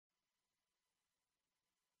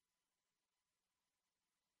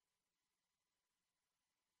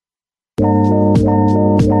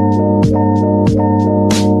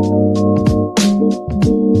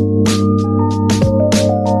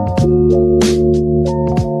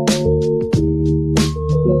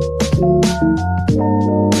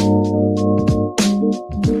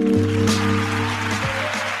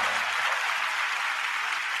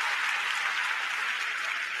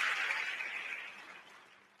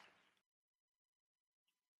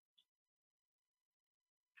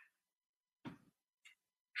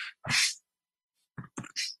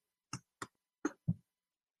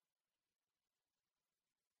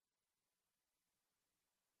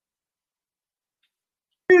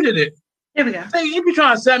muted it. Here we go. See, you be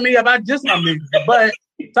trying to set me up. I just unmuted it. But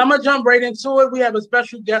so I'm going to jump right into it. We have a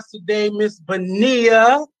special guest today, Miss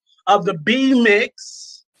Benia of the B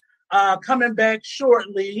Mix, coming back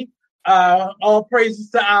shortly. All praises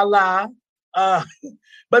to Allah.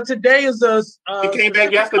 But today is a... He came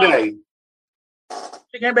back yesterday.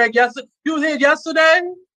 She came back yesterday? You was here yesterday?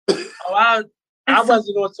 Oh, I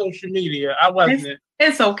wasn't on social media. I wasn't.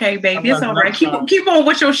 It's okay, baby. It's all right. Keep on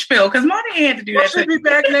with your spiel, because Marty had to do that. She'll be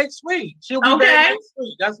back next week. She'll be back next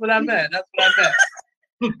week. That's what I meant.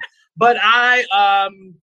 But I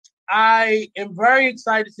am very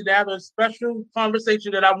excited to have a special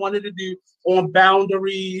conversation that I wanted to do on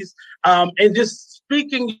boundaries and just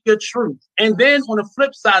speaking your truth. And then on the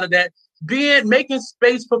flip side of that, making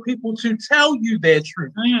space for people to tell you their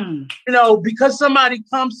truth. You know, because somebody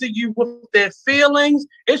comes to you with their feelings,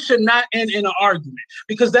 it should not end in an argument.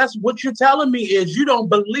 Because that's what you're telling me is you don't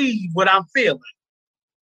believe what I'm feeling.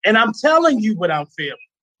 And I'm telling you what I'm feeling.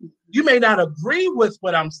 You may not agree with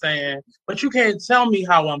what I'm saying, but you can't tell me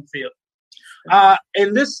how I'm feeling.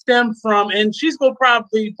 And this stemmed from, and she's going to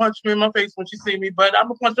probably punch me in my face when she see me, but I'm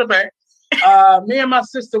going to punch her back. Me and my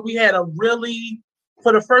sister, we had a really...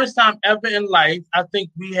 For the first time ever in life, I think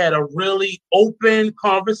we had a really open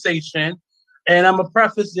conversation. And I'm going to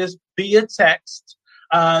preface this via text.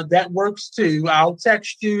 That works too. I'll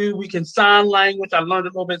text you. We can sign language. I learned a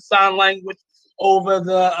little bit of sign language over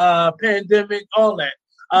the pandemic, all that.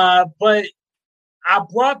 But I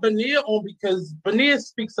brought Benia on because Benia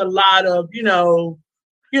speaks a lot of, you know,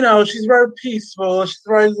 she's very peaceful. She's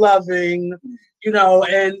very loving, and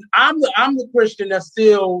I'm the Christian that's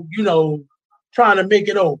still, trying to make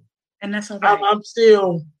it over. And that's okay. I'm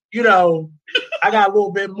still, I got a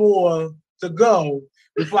little bit more to go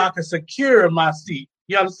before I can secure my seat.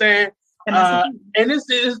 You understand? And this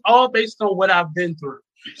is all based on what I've been through.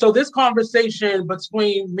 So this conversation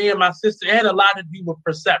between me and my sister had a lot to do with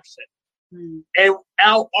perception. And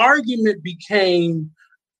our argument became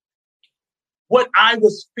what I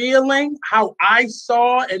was feeling, how I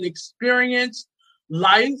saw and experienced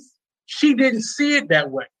life. She didn't see it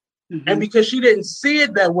that way. And because she didn't see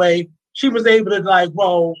it that way, she was able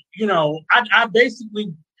to I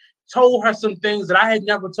basically told her some things that I had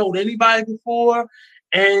never told anybody before.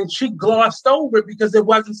 And she glossed over it because it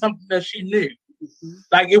wasn't something that she knew.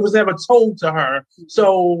 Like it was never told to her.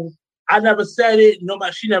 So I never said it.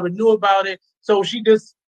 She never knew about it. So she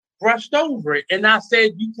just brushed over it. And I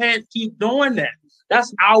said, you can't keep doing that.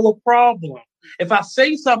 That's our problem. If I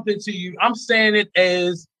say something to you, I'm saying it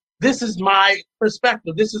as, this is my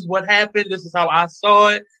perspective. This is what happened. This is how I saw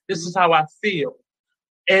it. This is how I feel.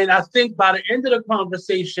 And I think by the end of the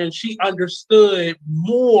conversation, she understood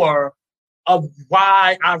more of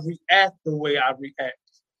why I react the way I react.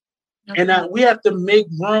 Okay. And we have to make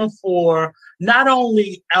room for not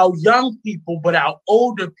only our young people, but our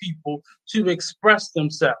older people to express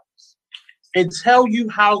themselves and tell you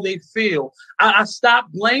how they feel. I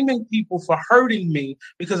stopped blaming people for hurting me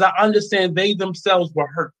because I understand they themselves were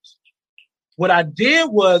hurt. What I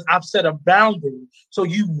did was I've set a boundary so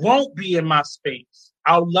you won't be in my space.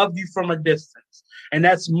 I'll love you from a distance. And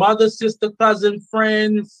that's mother, sister, cousin,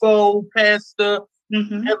 friend, foe, pastor,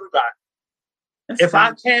 everybody. If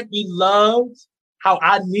I can't be loved how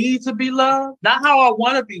I need to be loved, not how I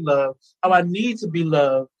want to be loved, how I need to be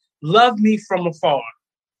loved, love me from afar.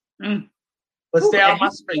 But stay out of my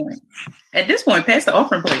space. At this point, pass the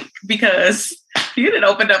offering plate because you didn't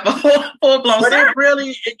open up a full-blown But it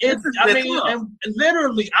really, and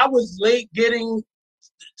literally, I was late getting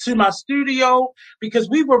to my studio because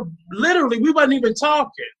we wasn't even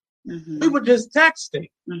talking. We were just texting.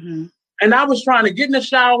 And I was trying to get in the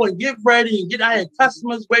shower and get ready and I had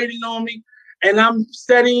customers waiting on me. And I'm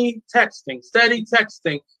steady texting.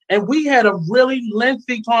 And we had a really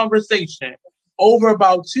lengthy conversation over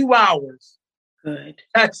about 2 hours. Good.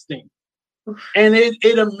 Texting. And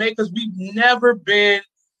it'll make us, we've never been,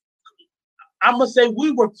 I'm going to say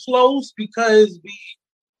we were close because we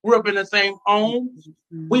grew up in the same home.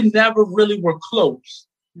 We never really were close.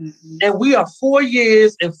 And we are 4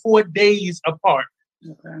 years and 4 days apart.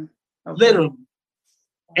 Literally.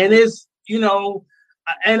 And it's,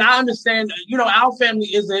 and I understand, our family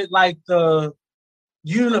isn't like the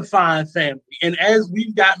unifying family. And as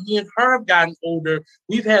me and her have gotten older,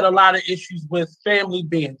 we've had a lot of issues with family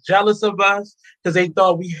being jealous of us because they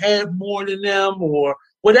thought we had more than them or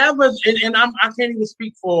whatever. And I can't even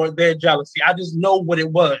speak for their jealousy. I just know what it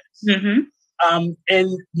was.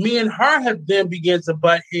 And me and her have then begun to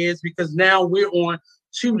butt heads because now we're on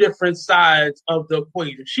two different sides of the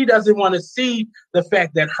equation. She doesn't want to see the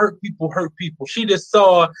fact that hurt people hurt people. She just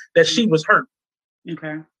saw that she was hurt.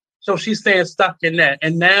 Okay. So she's staying stuck in that.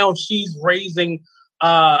 And now she's raising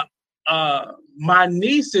my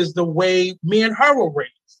nieces the way me and her were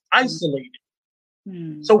raised, isolated.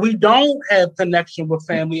 So we don't have connection with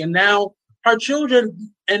family. And now her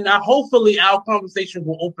children, and hopefully our conversation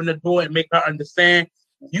will open the door and make her understand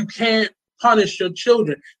you can't punish your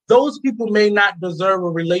children. Those people may not deserve a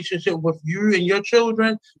relationship with you and your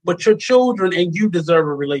children, but your children and you deserve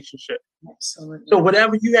a relationship. Absolutely. So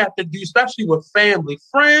whatever you have to do, especially with family,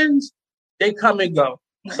 friends, they come and go.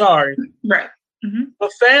 Right. Sorry. Right.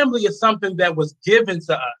 But family is something that was given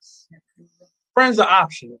to us. Friends are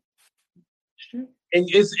optional. And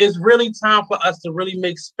it's really time for us to really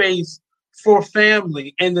make space for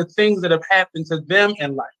family and the things that have happened to them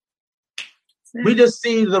in life. We just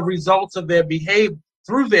see the results of their behavior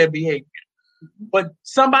through their behavior. But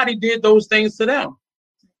somebody did those things to them.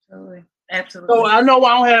 Absolutely. So I know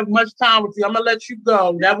I don't have much time with you. I'm going to let you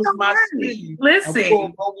go. That was my speed. Listen. We'll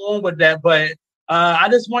go on with that. But I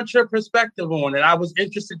just want your perspective on it. I was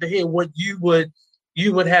interested to hear what you would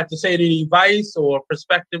have to say, any advice or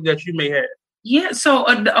perspective that you may have. Yeah. So,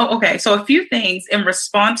 okay. So a few things in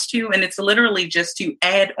response to, and it's literally just to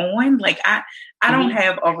add on, like I don't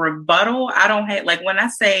have a rebuttal. I don't have, like, when I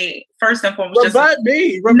say first and foremost, rebut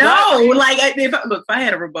me. Like if I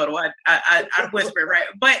had a rebuttal, I'd whisper, right?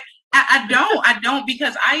 But I don't,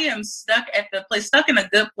 because I am stuck in a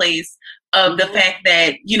good place of the fact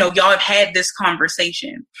that, y'all have had this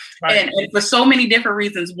conversation, right. and for so many different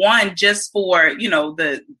reasons. One, just for,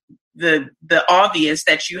 the obvious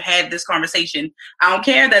that you had this conversation. I don't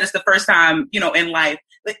care that it's the first time, in life.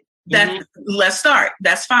 Let's start.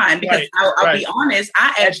 That's fine, because I'll be honest.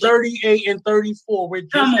 I actually, at 38 and 34, we're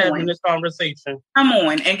just having this conversation. Come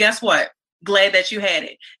on, and guess what? Glad that you had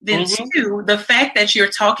it. Then two, the fact that you're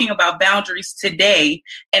talking about boundaries today,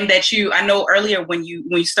 and that I know earlier when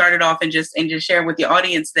you started off and just share with your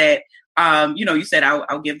audience that you said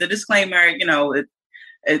I'll give the disclaimer.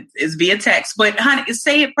 It's via text, but honey,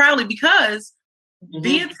 say it proudly, because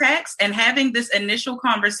via text and having this initial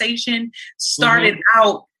conversation started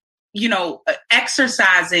out,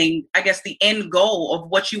 exercising, I guess, the end goal of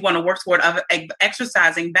what you want to work toward, of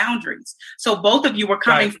exercising boundaries. So both of you were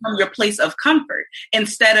coming from your place of comfort,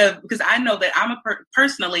 instead of, because I know that I'm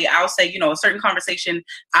personally, I'll say, a certain conversation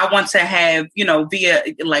I want to have,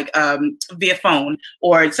 via phone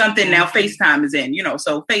or something. Now FaceTime is in,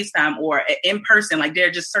 so FaceTime or in person, like there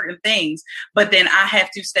are just certain things, but then I have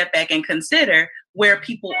to step back and consider where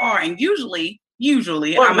people are. And usually,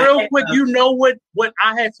 but real quick, what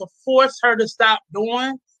I had to force her to stop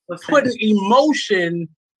doing? Putting emotion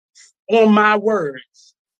on my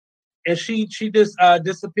words. And she just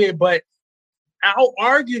disappeared. But our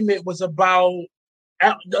argument was about,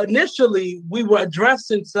 initially we were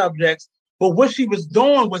addressing subjects, but what she was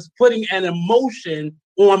doing was putting an emotion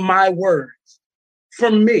on my words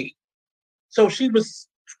from me. So she was,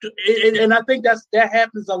 and I think that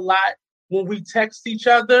happens a lot when we text each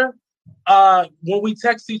other.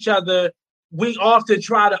 We often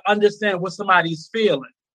try to understand what somebody's feeling.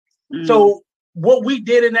 So what we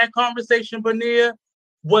did in that conversation, Bania,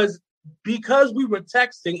 was, because we were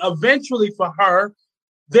texting, eventually for her,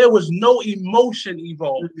 there was no emotion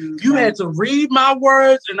involved. You had to read my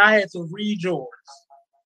words and I had to read yours.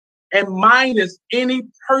 And minus any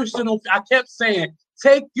personal, I kept saying,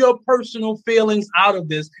 take your personal feelings out of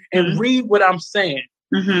this and read what I'm saying.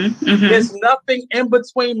 There's nothing in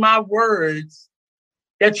between my words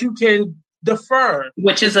that you can defer,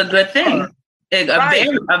 which is a good thing,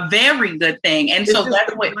 a very good thing. And so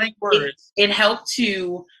that's what it helped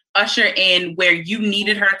to usher in where you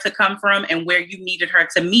needed her to come from and where you needed her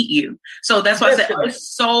to meet you. So that's why I said there's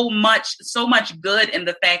so much good in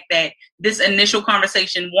the fact that this initial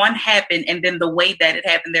conversation, one, happened, and then the way that it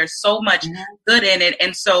happened, there's so much good in it.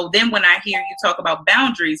 And so then when I hear you talk about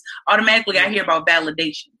boundaries, automatically I hear about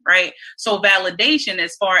validation, right? So validation,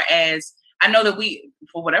 as far as, I know that we,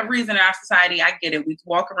 for whatever reason in our society, I get it. We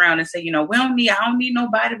walk around and say, I don't need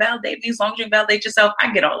nobody to validate me. As long as you validate yourself,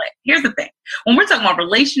 I get all that. Here's the thing. When we're talking about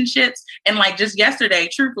relationships, and like just yesterday,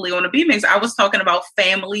 truthfully, on the B-Mix, I was talking about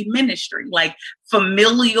family ministry, like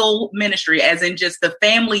familial ministry, as in just the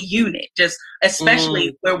family unit, just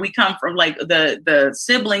especially where we come from, like the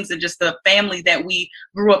siblings and just the family that we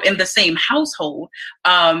grew up in the same household.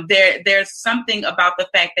 There's something about the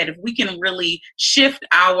fact that if we can really shift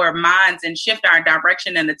our minds and shift our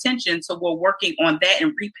direction and attention, so we're working on that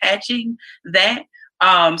and repatching that,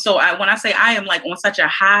 So when I say I am like on such a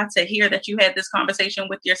high to hear that you had this conversation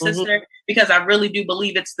with your sister, because I really do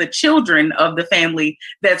believe it's the children of the family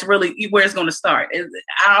that's really where it's going to start.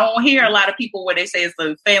 I don't hear a lot of people where they say it's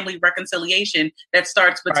the family reconciliation that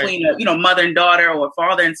starts between mother and daughter or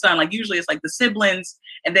father and son. Like usually it's like the siblings,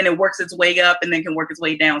 and then it works its way up and then can work its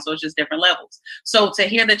way down. So it's just different levels. So to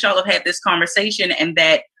hear that y'all have had this conversation, and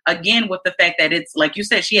that again, with the fact that it's like you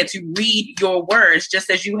said, she had to read your words just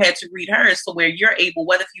as you had to read hers, so where you're able,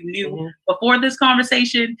 whether if you knew before this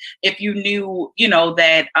conversation, if you knew,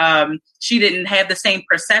 that she didn't have the same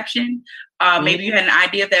perception, maybe you had an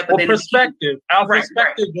idea of that, but then perspective. Our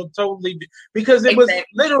perspective was totally because it was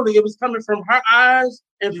literally it was coming from her eyes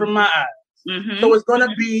and from my eyes. So it's going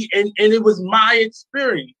to be, and it was my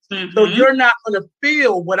experience. So you're not going to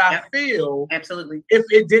feel what I feel. Absolutely. If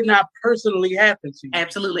it did not personally happen to you.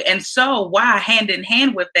 Absolutely. And so why hand in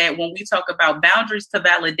hand with that, when we talk about boundaries to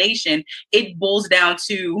validation, it boils down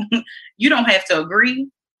to you don't have to agree.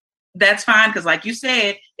 That's fine, because like you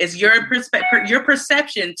said, it's your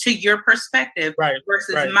perception to your perspective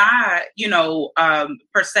versus my,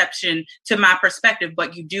 perception to my perspective.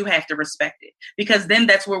 But you do have to respect it, because then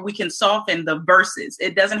that's where we can soften the verses.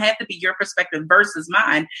 It doesn't have to be your perspective versus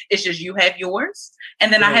mine. It's just you have yours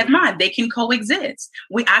and then I have mine. They can coexist.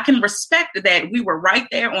 I can respect that we were right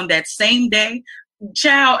there on that same day.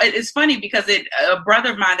 Child, it's funny because a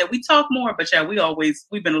brother of mine that we talk more, but child,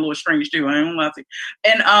 we've been a little strange too. I don't want to,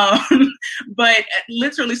 and but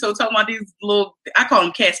literally, so talking about these little, I call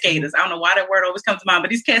them cascaders. I don't know why that word always comes to mind,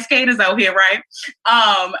 but these cascaders out here, right?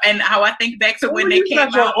 And how I think back to when they came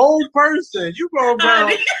out. You're an old person. You go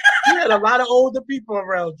around. You had a lot of older people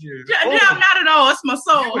around you. Yeah, not at all. It's my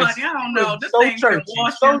soul, honey. I don't know. This thing's been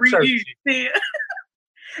washed and reused.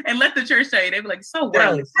 And let the church tell you, they be like, so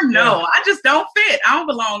what? No, I just don't fit. I don't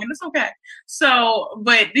belong, and it's okay. So,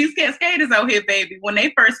 but these cascaders out here, baby, when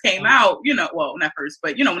they first came out, well, not first,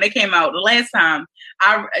 but when they came out the last time,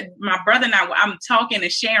 my brother and I'm talking and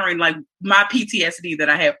sharing like my PTSD that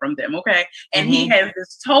I have from them, okay? And he has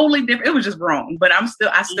this totally different, it was just wrong, but I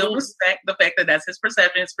still respect the fact that that's his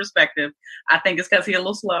perception, his perspective. I think it's because he's a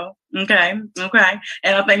little slow, okay?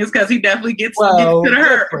 And I think it's because he definitely gets to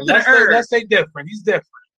the hurt. Let's say different. He's different.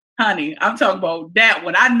 Honey, I'm talking about that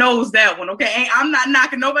one. I knows that one, okay? I'm not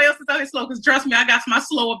knocking nobody else to tell you slow, because trust me, I got my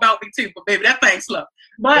slow about me too. But baby, that thing's slow.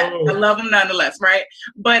 But I love them nonetheless, right?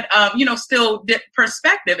 But still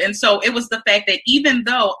perspective. And so it was the fact that even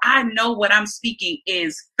though I know what I'm speaking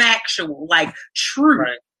is factual, like true,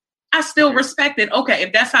 I still respect it. Okay,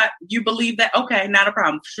 if that's how you believe that, okay, not a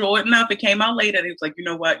problem. Sure enough, it came out later. It was like, you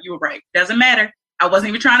know what, you were right. Doesn't matter. I wasn't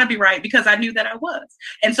even trying to be right, because I knew that I was.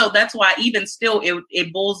 And so that's why even still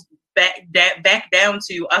it boils back down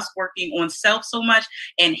to us working on self so much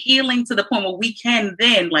and healing to the point where we can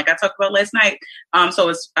then, like I talked about last night.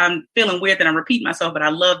 So I'm feeling weird that I'm repeating myself, but I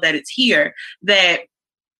love that it's here, that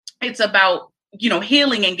it's about,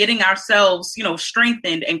 healing and getting ourselves,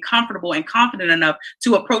 strengthened and comfortable and confident enough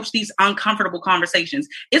to approach these uncomfortable conversations.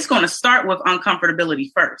 It's going to start with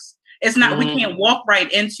uncomfortability first. It's not, we can't walk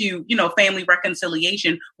right into, family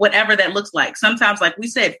reconciliation, whatever that looks like. Sometimes, like we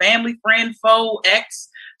said, family, friend, foe, ex,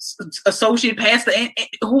 associate, pastor,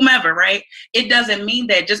 whomever, right? It doesn't mean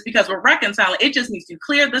that just because we're reconciling, it just needs to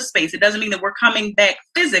clear the space. It doesn't mean that we're coming back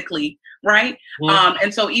physically, right?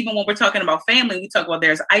 And so even when we're talking about family, we talk about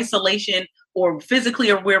there's isolation, or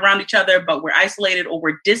physically, or we're around each other, but we're isolated or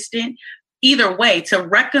we're distant. Either way, to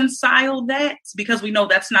reconcile that, because we know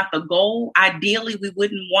that's not the goal. Ideally, we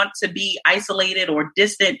wouldn't want to be isolated or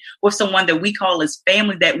distant with someone that we call as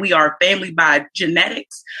family, that we are family by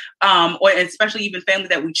genetics, or especially even family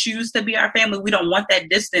that we choose to be our family. We don't want that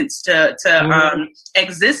distance to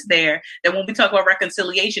exist there. That when we talk about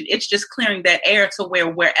reconciliation, it's just clearing that air to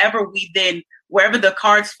wherever the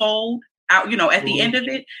cards fold out, at the end of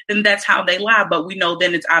it, then that's how they lie. But we know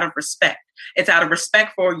then it's out of respect. It's out of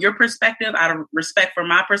respect for your perspective, out of respect for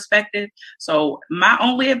my perspective. So my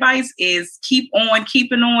only advice is keep on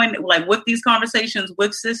keeping on, like with these conversations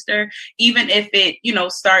with sister, even if it,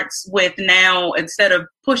 starts with now, instead of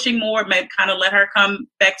pushing more, maybe kind of let her come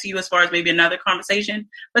back to you as far as maybe another conversation,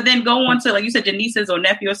 but then go on to, like you said, your nieces or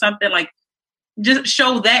nephew or something, like just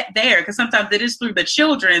show that there, because sometimes it is through the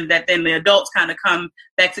children that then the adults kind of come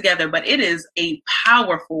back together. But it is a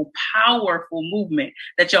powerful, powerful movement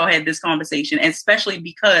that y'all had this conversation, especially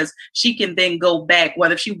because she can then go back,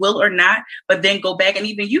 whether she will or not, but then go back, and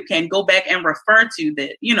even you can go back and refer to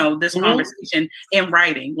the, this conversation in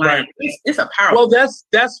writing. Like it's a powerful. Well,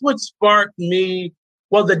 that's what sparked me.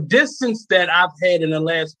 Well, the distance that I've had in the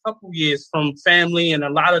last couple years from family and a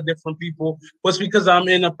lot of different people was because I'm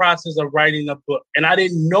in the process of writing a book. And I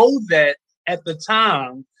didn't know that at the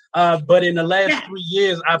time. But in the last 3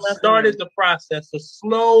 years, I've started the process, a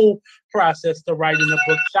slow process to writing the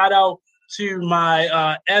book. Shout out to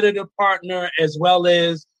my editor partner, as well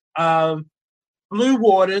as Blue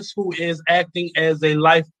Waters, who is acting as a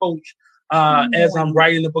life coach as I'm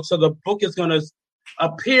writing the book. So the book is going to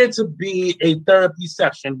appear to be a therapy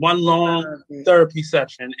session, one long therapy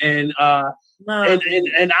session. And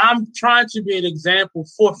I'm trying to be an example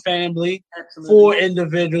for family, for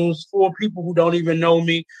individuals, for people who don't even know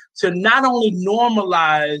me, to not only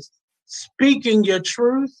normalize speaking your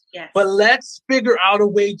truth, but let's figure out a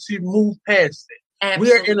way to move past it.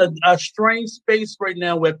 We're in a strange space right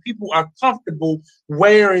now where people are comfortable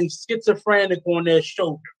wearing schizophrenic on their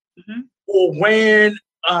shoulder or wearing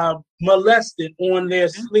molested on their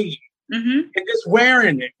sleeve and just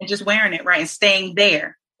wearing it. And just wearing it, right, and staying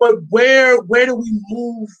there. But where do we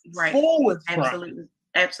move forward from?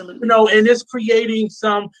 Absolutely. You know, and it's creating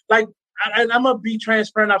some, like, and I'm going to be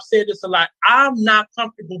transparent. I've said this a lot. I'm not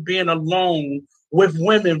comfortable being alone with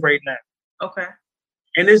women right now. Okay.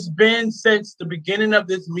 And it's been since the beginning of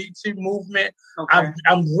this Me Too movement. Okay.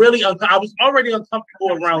 I'm really, I was already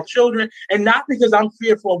uncomfortable around children, and not because I'm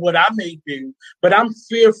fearful of what I may do, but I'm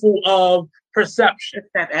fearful of perception.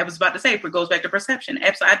 I was about to say, it goes back to perception.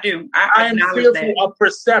 Absolutely, I do. I am fearful of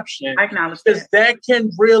perception. I acknowledge because that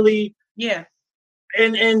can really,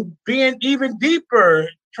 and being even deeper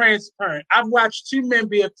transparent. I've watched 2 men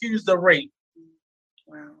be accused of rape.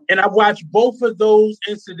 Wow. And I've watched both of those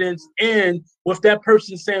incidents end with that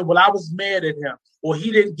person saying, well, I was mad at him, or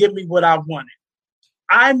he didn't give me what I wanted.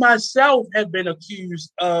 I myself have been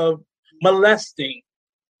accused of molesting.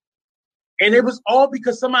 And it was all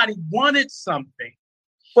because somebody wanted something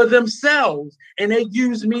for themselves, and they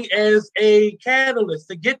used me as a catalyst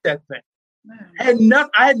to get that thing.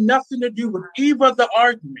 I had nothing to do with either of the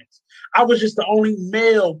arguments. I was just the only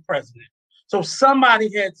male president. So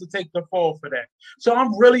somebody had to take the fall for that. So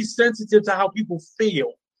I'm really sensitive to how people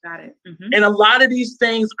feel. Got it. And a lot of these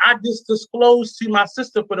things I just disclosed to my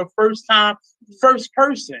sister for the first time, first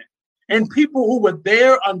person. And people who were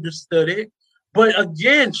there understood it. But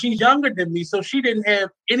again, she's younger than me, so she didn't have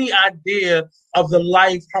any idea of the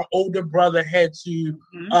life her older brother had to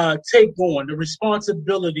take on, the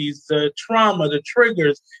responsibilities, the trauma, the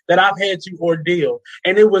triggers that I've had to ordeal.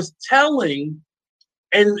 And it was telling,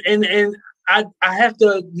 and I have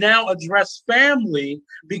to now address family,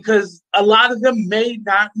 because a lot of them may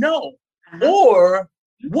not know. Or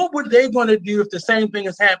what were they going to do if the same thing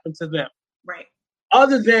has happened to them? Right.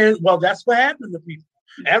 Other than, well, that's what happened to people.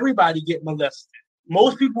 Everybody get molested.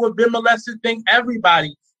 Most people who have been molested think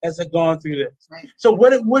everybody has gone through this. Right. So what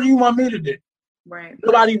do you want me to do? Right.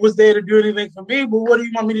 Nobody was there to do anything for me, but what do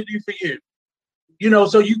you want me to do for you? You know,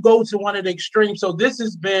 so you go to one of the extremes. So this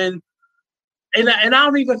has been, and I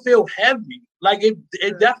don't even feel heavy. Like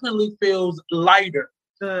it definitely feels lighter.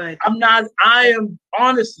 Good. I am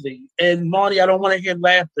honestly, and Marty, I don't want to hear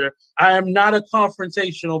laughter. I am not a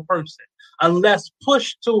confrontational person unless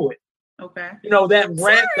pushed to it. Okay. You know, that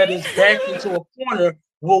rat that is backed into a corner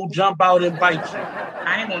will jump out and bite you.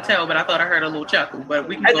 I ain't gonna tell, but I thought I heard a little chuckle. But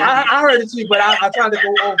we can go. I heard it too, but I tried to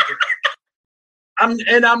go over it.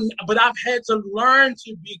 But I've had to learn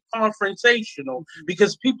to be confrontational,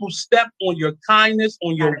 because people step on your kindness,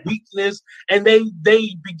 on your weakness, and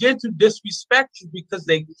they begin to disrespect you because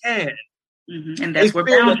they can. And that's where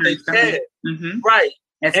boundaries come in. Right.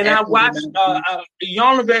 And I watched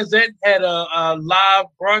Iyanla Vanzant had a live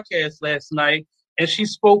broadcast last night, and she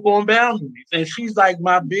spoke on boundaries. And she's like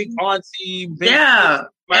my big auntie. Yeah,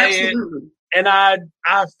 absolutely. And I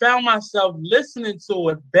found myself listening to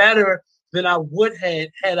it better than I would have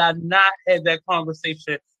had I not had that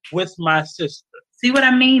conversation with my sister. See what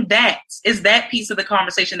I mean? That is that piece of the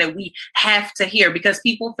conversation that we have to hear, because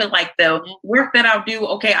people feel like the work that I'll do,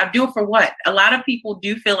 okay, I'll do it for what? A lot of people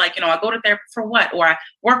do feel like, you know, I go to therapy for what? Or I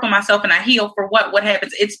work on myself and I heal for what? What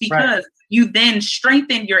happens? It's because you then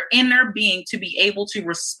strengthen your inner being to be able to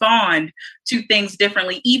respond to things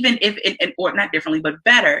differently, even if it, or not differently, but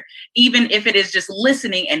better, even if it is just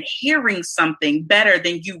listening and hearing something better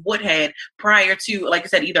than you would have prior to, like I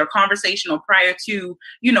said, either a conversation or prior to,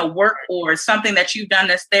 you know, work or something that you've done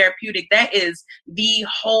that's therapeutic. That is the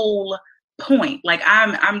whole point. Like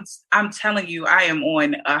I'm telling you, I am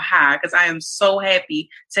on a high, because I am so happy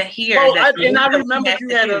to hear that. I remember you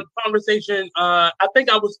had a conversation. I think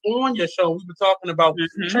I was on your show. We were talking about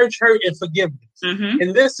church hurt and forgiveness,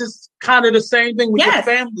 and this is kind of the same thing with your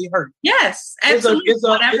family hurt. Yes, absolutely. It's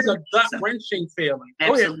a gut wrenching feeling.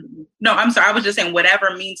 Absolutely. No, I'm sorry. I was just saying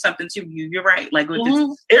whatever means something to you. You're right. Like with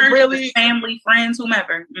this it really family, friends,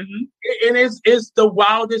 whomever. And it's the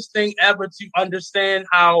wildest thing ever to understand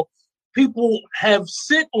how people have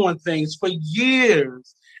sit on things for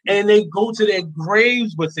years and they go to their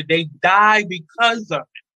graves with it. They die because of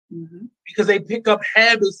it, because they pick up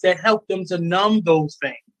habits that help them to numb those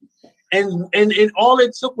things. And all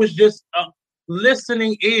it took was just a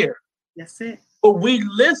listening ear. That's it. But we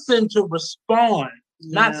listen to respond,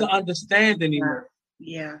 not to understand anymore.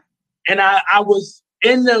 Yeah. And I was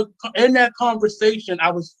in that conversation,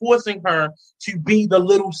 I was forcing her to be the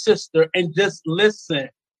little sister and just listen.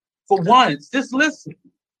 For once, just listen.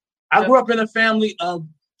 I grew up in a family of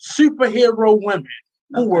superhero women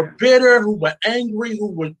who were bitter, who were angry, who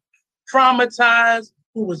were traumatized,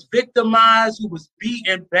 who was victimized, who was beat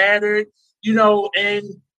and battered, and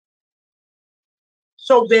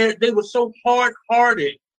so they were so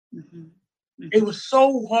hard-hearted. It was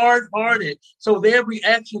so hard-hearted. So their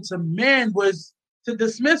reaction to men was to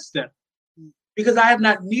dismiss them. Because I have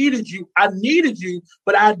not needed you. I needed you,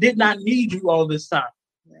 but I did not need you all this time.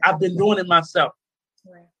 I've been doing it myself.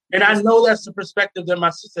 And I know that's the perspective that my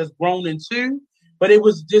sister has grown into, but it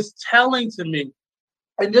was just telling to me.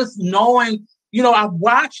 And just knowing, I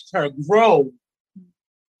watched her grow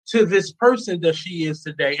to this person that she is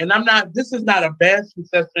today. And this is not a bad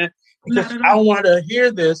suggestion, because I want her to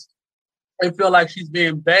hear this and feel like she's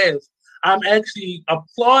being bashed. I'm actually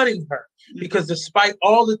applauding her, because despite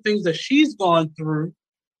all the things that she's gone through,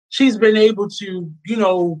 she's been able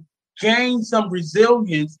to, gain some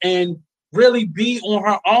resilience and really be on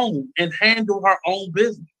her own and handle her own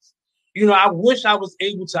business. I wish I was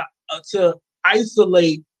able to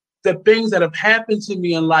isolate the things that have happened to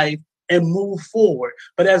me in life and move forward.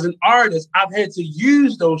 But as an artist, I've had to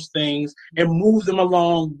use those things and move them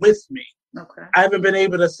along with me. Okay. I haven't been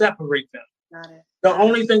able to separate them. Got it. The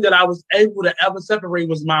only thing that I was able to ever separate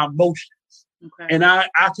was my emotions. Okay. And I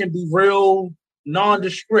can be real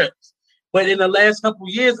nondescript. But in the last couple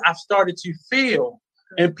of years, I've started to feel,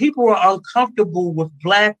 and people are uncomfortable with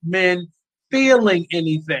Black men feeling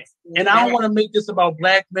anything. And I don't want to make this about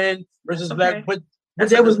Black men versus Black, but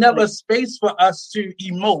there was never a space for us to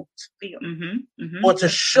emote or to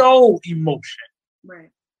show emotion.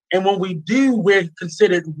 Right. And when we do, we're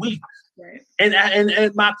considered weak. Right.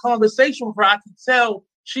 And my conversation with her, I could tell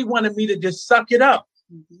she wanted me to just suck it up.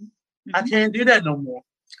 I can't do that no more.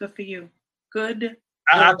 Good for you. Good.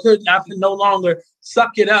 I could no longer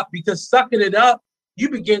suck it up, because sucking it up, you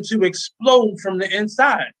begin to explode from the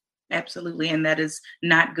inside. Absolutely. And that is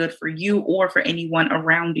not good for you or for anyone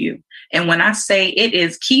around you. And when I say it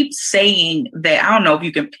is, keep saying that. I don't know if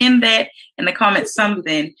you can pin that in the comments,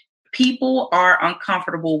 something. People are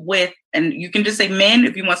uncomfortable with, and you can just say men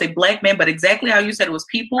if you want to say Black men, but exactly how you said it was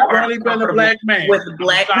people are uncomfortable a Black man with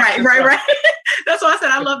Black. Right. That's why I said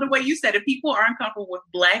I love the way you said it. People are uncomfortable with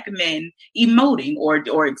Black men emoting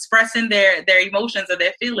or expressing their emotions or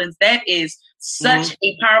their feelings. That is such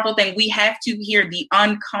a powerful thing. We have to hear the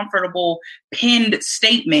uncomfortable pinned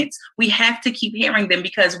statements. We have to keep hearing them,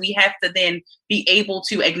 because we have to then be able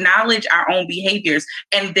to acknowledge our own behaviors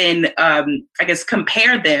and then,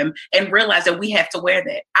 compare them and realize that we have to wear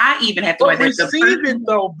that. I even have to wear that. Receive it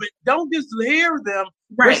though, but don't just hear them.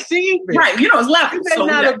 Right. Receive it. Right. It's levels. You may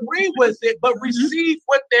not agree with it, but receive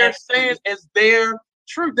what they're saying as their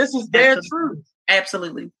truth. This is their truth.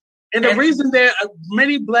 Absolutely. And the reason that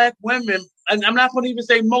many Black women, and I'm not going to even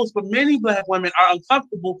say most, but many Black women are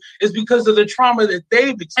uncomfortable is because of the trauma that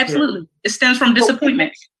they've experienced. Absolutely. It stems from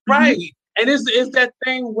disappointment. Right. And it's that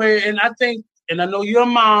thing where, and I think, and I know you're a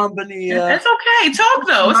mom, Benia. That's okay. Talk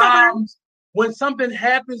though. It's moms, when something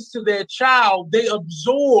happens to their child, they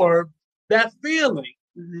absorb that feeling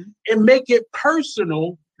and make it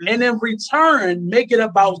personal, and in return, make it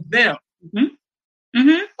about them.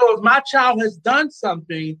 So if my child has done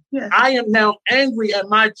something, I am now angry at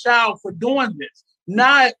my child for doing this.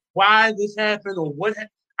 Not why this happened or what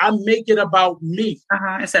I make it about me.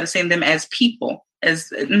 Instead of seeing them as people,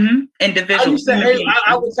 as individuals. I used to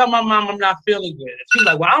I would tell my mom I'm not feeling good. She's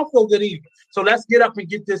like, well, I don't feel good either. So let's get up and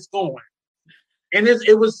get this going. And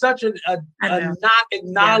it was such a not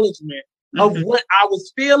acknowledgement of what I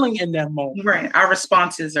was feeling in that moment. Right. Our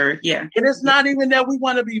responses are, And it's not even that we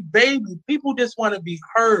want to be baby. People just want to be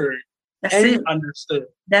heard and understood.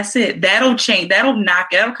 That's it. That'll change. That'll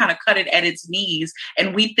kind of cut it at its knees.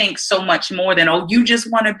 And we think so much more than, oh, you just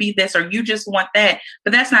want to be this or you just want that.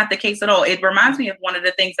 But that's not the case at all. It reminds me of one of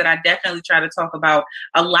the things that I definitely try to talk about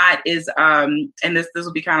a lot is, and this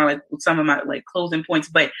will be kind of like some of my like closing points,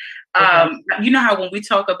 but you know how when we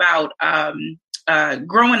talk about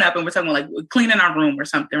growing up and we're talking about like cleaning our room or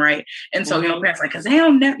something, right? And so, parents like, because they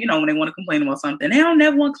don't never, when they want to complain about something, they don't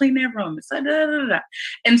never want to clean their room. It's like, da, da, da.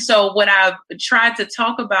 And so what I've tried to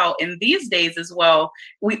talk about in these days as well,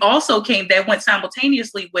 we also went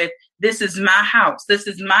simultaneously with, this is my house, this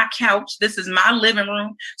is my couch, this is my living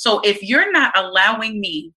room. So if you're not allowing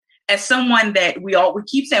me, as someone that we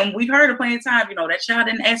keep saying, we've heard it plenty of times, that child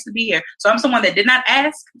didn't ask to be here. So I'm someone that did not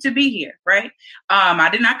ask to be here, right? I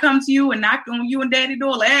did not come to you and knock on you and daddy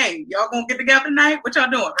door like, hey, y'all gonna get together tonight? What y'all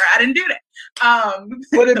doing? Right? I didn't do that.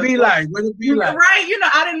 What it be like? What it be like? Right?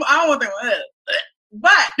 I don't want to,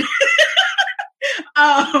 but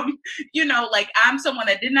like I'm someone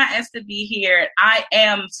that did not ask to be here. I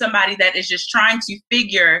am somebody that is just trying to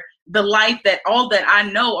figure the life that all that I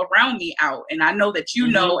know around me out. And I know that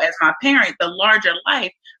know as my parent, the larger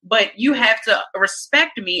life, but you have to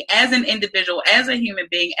respect me as an individual, as a human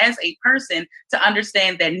being, as a person, to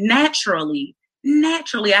understand that naturally,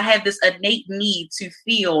 I have this innate need to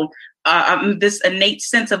feel this innate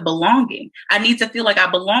sense of belonging. I need to feel like I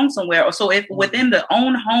belong somewhere. So if within the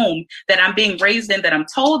own home that I'm being raised in, that I'm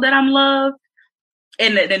told that I'm loved,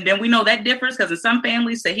 and then we know that differs because in some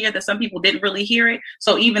families to hear that some people didn't really hear it.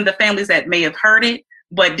 So even the families that may have heard it,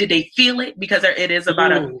 but did they feel it? Because it is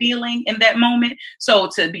about a feeling in that moment. So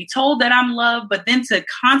to be told that I'm loved, but then to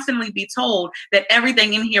constantly be told that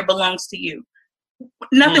everything in here belongs to you.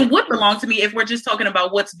 Nothing would belong to me if we're just talking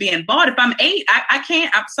about what's being bought. If I'm 8, I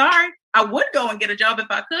can't, I'm sorry. I would go and get a job if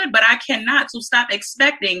I could, but I cannot. So stop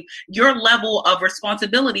expecting your level of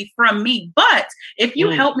responsibility from me. But if you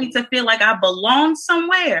help me to feel like I belong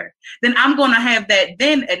somewhere, then I'm going to have that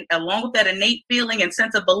then, and along with that innate feeling and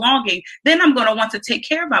sense of belonging, then I'm going to want to take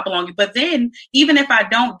care of my belonging. But then even if I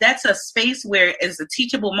don't, that's a space where it's a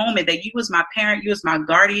teachable moment that you as my parent, you as my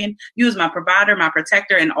guardian, you as my provider, my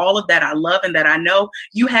protector, and all of that I love and that I know,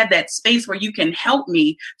 you have that space where you can help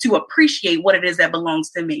me to appreciate what it is that belongs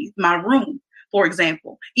to me. My room, for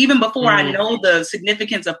example, even before I know the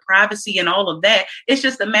significance of privacy and all of that, it's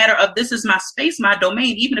just a matter of this is my space, my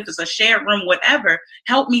domain, even if it's a shared room, whatever,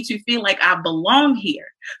 help me to feel like I belong here.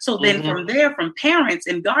 So then from there, from parents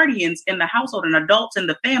and guardians in the household and adults in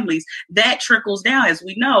the families, that trickles down. As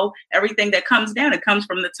we know, everything that comes down, it comes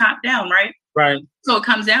from the top down, right? Right. So it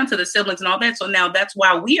comes down to the siblings and all that. So now that's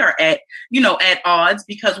why we are at odds,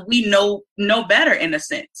 because we know better in a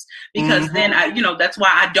sense, because then that's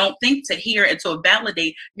why I don't think to hear and to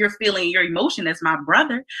validate your feeling, your emotion as my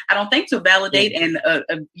brother. I don't think to validate and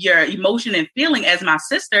your emotion and feeling as my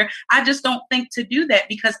sister. I just don't think to do that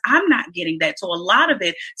because I'm not getting that. So a lot of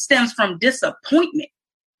it stems from disappointment.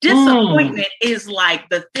 Disappointment is like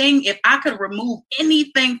the thing, if I could remove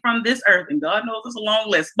anything from this earth, and God knows it's a long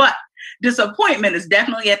list, but disappointment is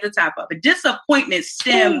definitely at the top of it. Disappointment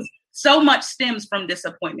stems from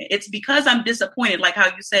disappointment. It's because I'm disappointed, like how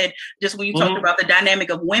you said, just when you talked about the dynamic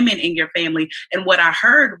of women in your family. And what I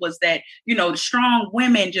heard was that, the strong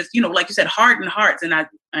women just, like you said, hardened hearts. And I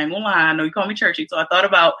ain't gonna lie, I know you call me churchy, so I thought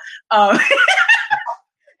about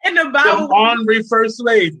in the Bible, the ornery first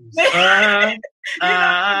ladies. I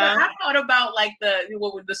thought about like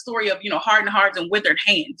the story of hardened hearts and withered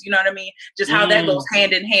hands. You know what I mean? Just how that goes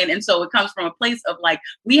hand in hand. And so it comes from a place of like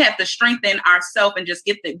we have to strengthen ourselves and just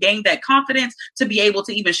gain that confidence to be able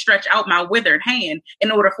to even stretch out my withered hand in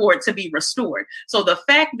order for it to be restored. So the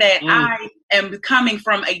fact that I am coming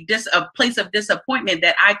from a place of disappointment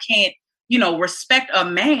that I can't respect a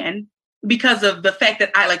man. Because of the fact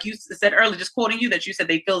that like you said earlier, just quoting you, that you said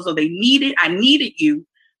they feel as though I needed you,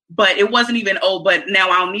 but it wasn't even, but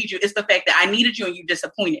now I don't need you. It's the fact that I needed you and you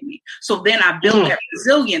disappointed me. So then I built that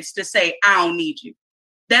resilience to say, I don't need you.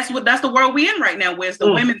 That's the world we're in right now, where it's the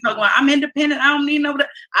women talking about, I'm independent, I don't need nobody.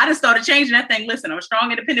 I just started changing that thing. Listen, I'm a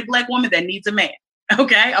strong, independent Black woman that needs a man.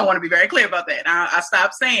 Okay? I want to be very clear about that. I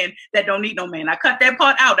stopped saying that don't need no man. I cut that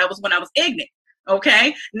part out. That was when I was ignorant.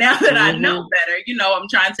 Okay. Now that I know better, I'm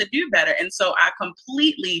trying to do better. And so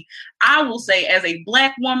I will say as a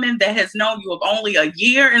Black woman that has known you of only a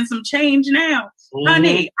year and some change now,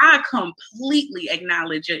 honey, I completely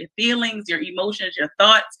acknowledge your feelings, your emotions, your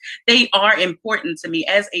thoughts. They are important to me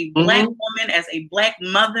as a Black woman, as a Black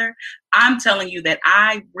mother. I'm telling you that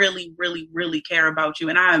I really, really, really care about you.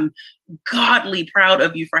 And I'm godly proud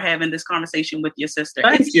of you for having this conversation with your sister.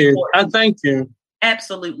 Thank you. I thank you.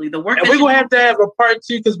 Absolutely. The work. And we're going to have a part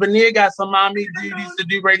 2 because Benia got some mommy duties to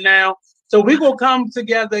do right now. So we're going to come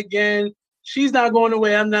together again. She's not going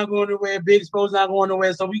away. I'm not going away. Big Expo's not going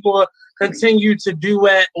away. So we're going to continue to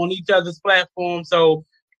duet on each other's platform. So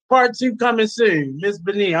part 2 coming soon. Miss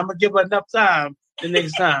Benia, I'm going to give her enough time the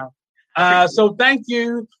next time. So thank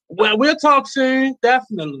you. Well, we'll talk soon.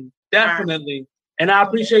 Definitely. And I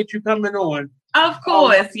appreciate you coming on. Of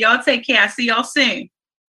course. Y'all take care. I'll see y'all soon.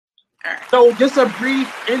 All right. So just a brief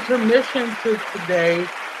intermission to today.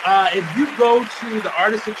 If you go to the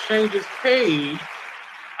Artist Exchange's page,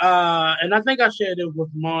 and I think I shared it with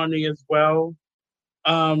Marnie as well.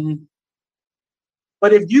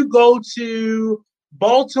 But if you go to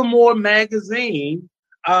Baltimore Magazine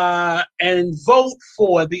and vote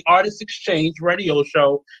for the Artist Exchange radio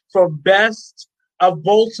show for Best of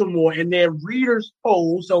Baltimore in their readers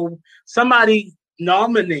poll, so somebody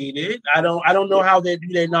nominated. I don't know how they do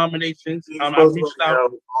their nominations. I reached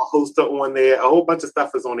out. A host on there. A whole bunch of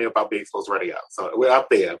stuff is on there about Big Exposed Radio. So we're up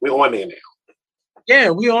there. We're on there now.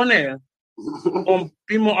 Yeah, we on there. On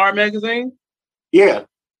Female Art Magazine? Yeah.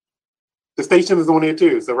 The station is on there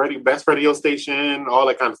too. So best radio station, all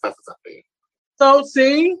that kind of stuff is up there. So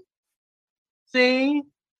see.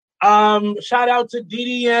 Shout out to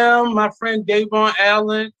DDM, my friend Davon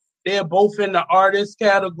Allen. They're both in the artist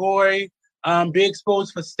category. Be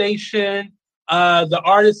Exposed for station, the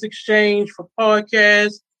Artist Exchange for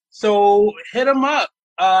podcast. So hit them up.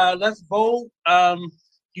 Let's vote. I'm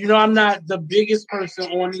not the biggest person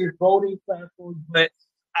on these voting platforms, but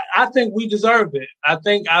I think we deserve it. I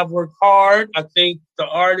think I've worked hard. I think the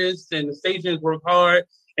artists and the stations work hard.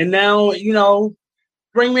 And now,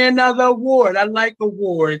 bring me another award. I like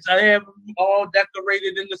awards. I have them all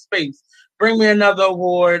decorated in the space. Bring me another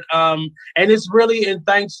award. And it's really in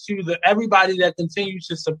thanks to everybody that continues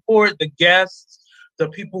to support, the guests, the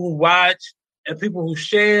people who watch, and people who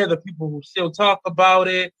share, the people who still talk about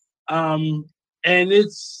it. And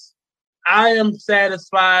I am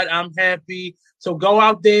satisfied. I'm happy. So go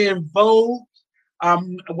out there and vote. I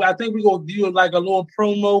think we're going to do like a little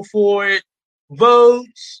promo for it. Vote.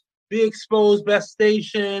 Be Exposed Best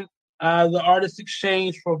Station. The Artist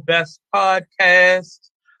Exchange for Best Podcast.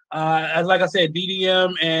 As like I said,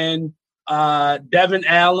 DDM and Devin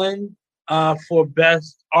Allen for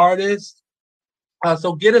Best Artist.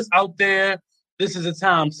 So get us out there. This is the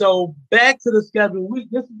time. So back to the schedule.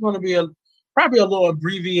 This is going to be probably a little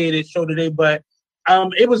abbreviated show today, but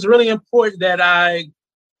it was really important that I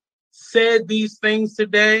said these things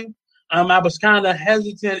today. I was kind of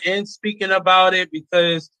hesitant in speaking about it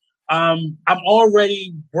because I'm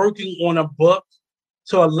already working on a book.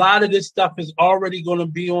 So a lot of this stuff is already going to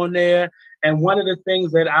be on there. And one of the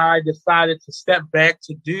things that I decided to step back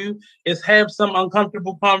to do is have some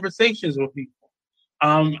uncomfortable conversations with people.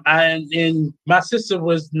 And my sister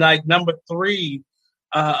was like number 3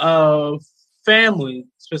 of family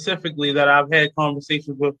specifically that I've had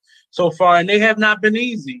conversations with so far, and they have not been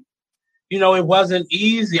easy. It wasn't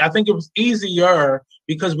easy. I think it was easier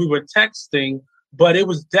because we were texting, but it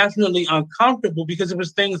was definitely uncomfortable because it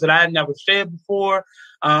was things that I had never shared before.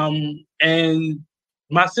 And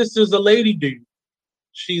my sister's a lady dude.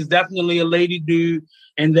 She's definitely a lady dude,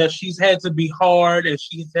 and that she's had to be hard, and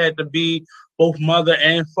she's had to be both mother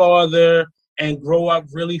and father and grow up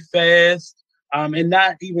really fast. And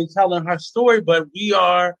not even telling her story, but we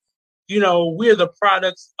are, we're the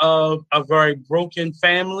products of a very broken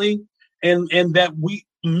family, and that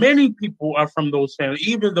many people are from those families.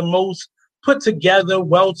 Even the most put together,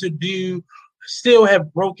 well-to-do, still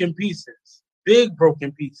have broken pieces, big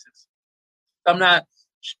broken pieces. I'm not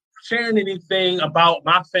sharing anything about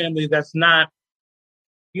my family that's not,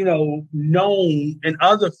 known in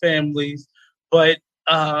other families, but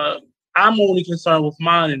I'm only concerned with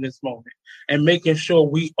mine in this moment and making sure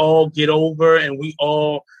we all get over and we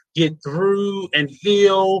all get through and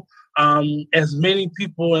heal as many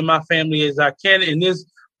people in my family as I can. And this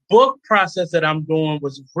book process that I'm doing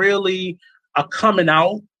was really a coming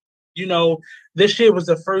out. This year was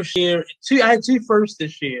the first year. I had 2 firsts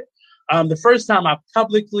this year. The first time I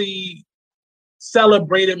publicly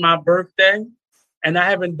celebrated my birthday, and I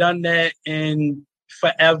haven't done that in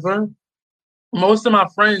forever. Most of my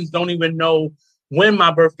friends don't even know when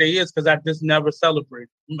my birthday is because I just never celebrate.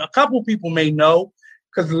 A couple people may know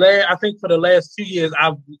because I think for the last 2 years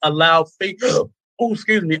I've allowed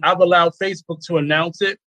I've allowed Facebook to announce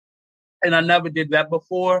it, and I never did that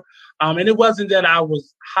before. And it wasn't that I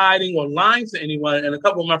was hiding or lying to anyone, and a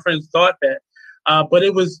couple of my friends thought that, but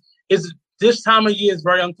this time of year is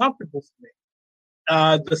very uncomfortable for me.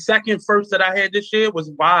 The second first that I had this year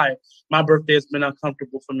was why my birthday has been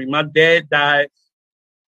uncomfortable for me. My dad died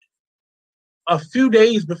a few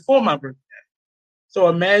days before my birthday. So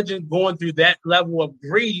imagine going through that level of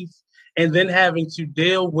grief and then having to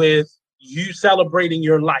deal with you celebrating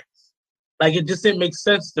your life. Like, it just didn't make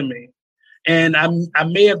sense to me. And I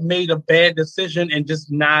may have made a bad decision and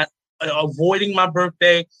just not avoiding my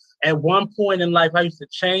birthday. At one point in life, I used to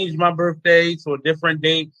change my birthday to a different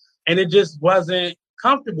date, and it just wasn't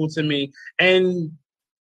comfortable to me. And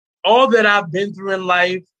all that I've been through in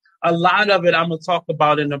life, a lot of it I'm gonna talk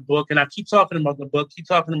about in the book, and I keep talking about the book,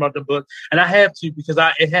 and I have to because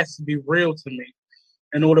it has to be real to me.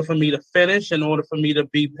 In order for me to finish, in order for me to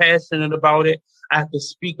be passionate about it, I have to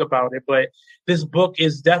speak about it. But this book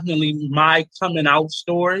is definitely my coming out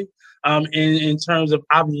story. In terms of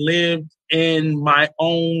I've lived in my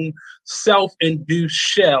own self-induced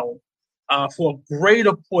shell for a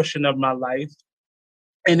greater portion of my life,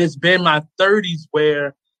 and it's been my 30s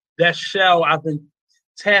where that shell I've been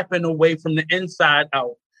tapping away from the inside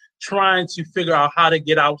out, trying to figure out how to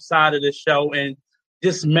get outside of the shell and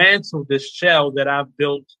dismantle this shell that I've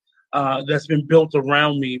built, that's been built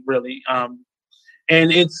around me, really.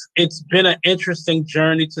 And it's been an interesting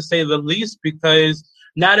journey, to say the least, because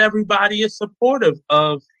not everybody is supportive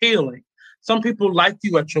of healing. Some people like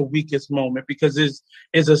you at your weakest moment because it's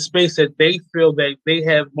a space that they feel that they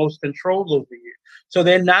have most control over you. So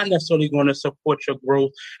they're not necessarily going to support your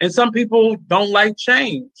growth. And some people don't like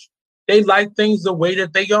change. They like things the way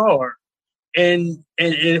that they are. And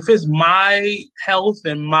if it's my health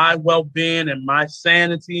and my well-being and my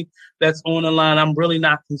sanity that's on the line, I'm really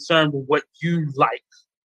not concerned with what you like.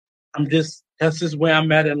 That's just where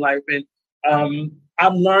I'm at in life. And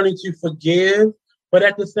I'm learning to forgive, but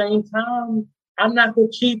at the same time, I'm not gonna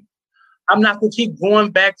keep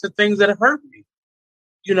going back to things that have hurt me.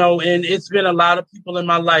 And it's been a lot of people in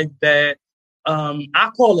my life that I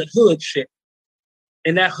call it hood shit.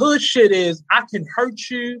 And that hood shit is I can hurt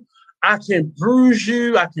you, I can bruise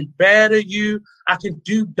you, I can batter you, I can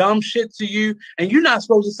do dumb shit to you, and you're not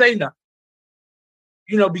supposed to say nothing.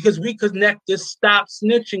 Because we connect this stop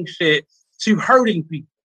snitching shit to hurting people.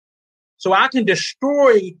 So I can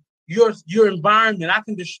destroy your environment, I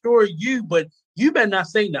can destroy you, but you better not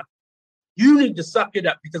say nothing. You need to suck it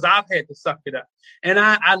up because I've had to suck it up. And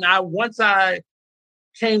I once I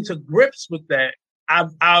came to grips with that,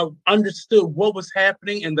 I understood what was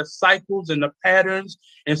happening and the cycles and the patterns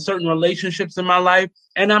in certain relationships in my life.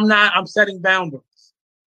 And I'm setting boundaries.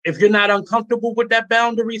 If you're not uncomfortable with that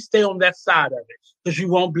boundary, stay on that side of it, because you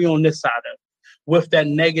won't be on this side of it with that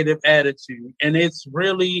negative attitude. And it's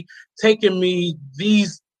really taken me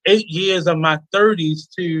these 8 years of my 30s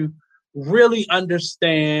to really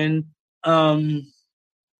understand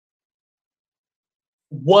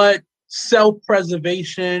what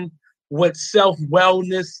self-preservation, what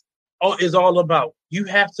self-wellness is all about. You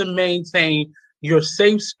have to maintain your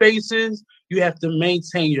safe spaces. You have to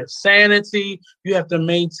maintain your sanity. You have to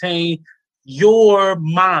maintain your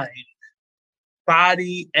mind,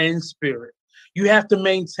 body, and spirit. You have to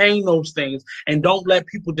maintain those things and don't let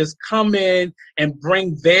people just come in and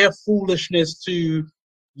bring their foolishness to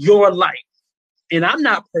your life. And I'm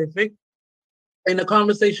not perfect. In the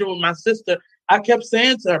conversation with my sister, I kept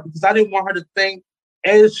saying to her, because I didn't want her to think,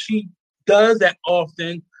 as she does that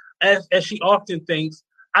often, as she often thinks,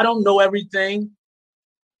 I don't know everything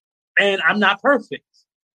and I'm not perfect.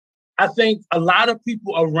 I think a lot of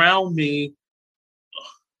people around me,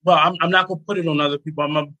 well, I'm not going to put it on other people.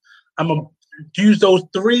 I'm going to use those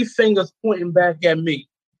 3 fingers pointing back at me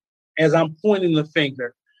as I'm pointing the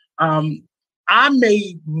finger. I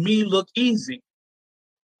made me look easy.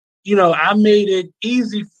 I made it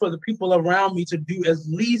easy for the people around me to do as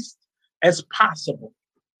least as possible.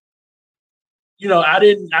 I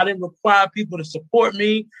didn't require people to support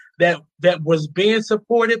me that was being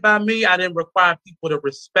supported by me. I didn't require people to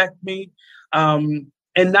respect me. And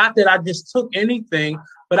not that I just took anything,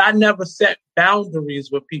 but I never set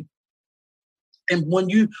boundaries with people. And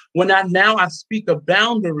when I speak of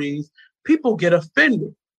boundaries, people get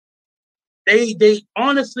offended. They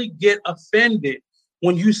honestly get offended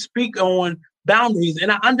when you speak on boundaries.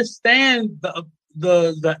 And I understand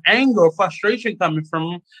the anger or frustration coming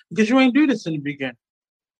from them, because you ain't do this in the beginning.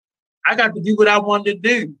 I got to do what I wanted to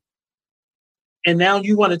do. And now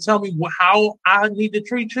you want to tell me how I need to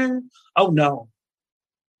treat you? Oh, no.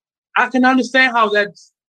 I can understand how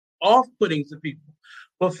that's off-putting to people.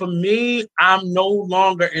 But for me, I'm no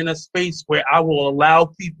longer in a space where I will allow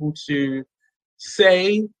people to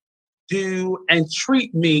say, do, and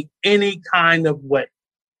treat me any kind of way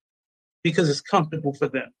because it's comfortable for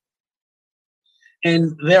them.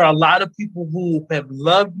 And there are a lot of people who have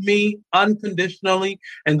loved me unconditionally,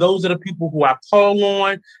 and those are the people who I call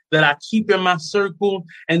on, that I keep in my circle.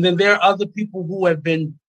 And then there are other people who have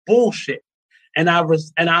been bullshit. And I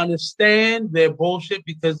understand their bullshit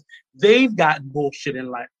because they've gotten bullshit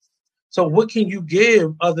in life. So what can you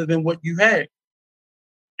give other than what you had?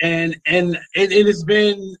 And it has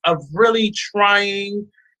been a really trying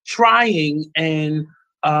and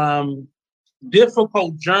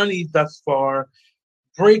difficult journey thus far,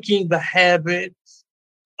 breaking the habits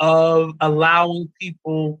of allowing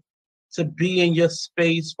people to be in your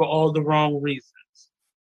space for all the wrong reasons.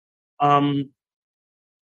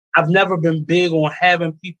 I've never been big on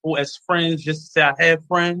having people as friends just to say I have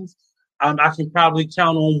friends. I can probably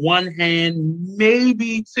count on one hand,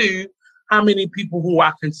 maybe two, how many people who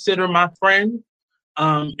I consider my friend.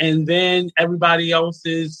 And then everybody else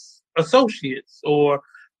is associates or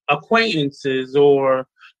acquaintances or,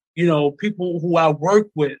 people who I work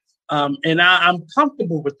with. And I'm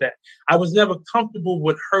comfortable with that. I was never comfortable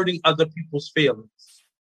with hurting other people's feelings.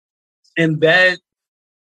 And that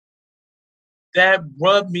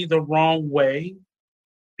rubbed me the wrong way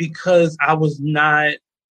because I was not,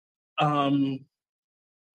 I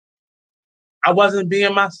wasn't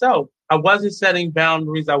being myself. I wasn't setting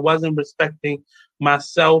boundaries. I wasn't respecting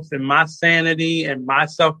myself and my sanity and my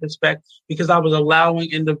self-respect because I was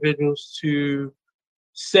allowing individuals to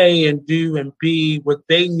say and do and be what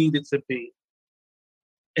they needed to be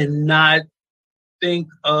and not think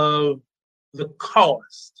of the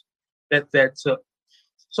cost that took.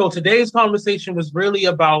 So today's conversation was really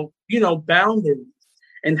about, boundaries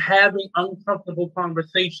and having uncomfortable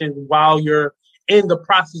conversations while you're in the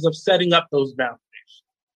process of setting up those boundaries.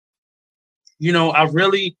 I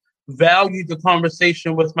really valued the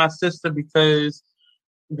conversation with my sister because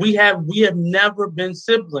we have never been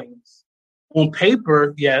siblings. On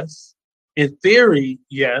paper, yes. In theory,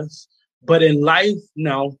 yes. But in life,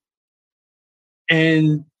 no.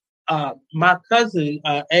 And my cousin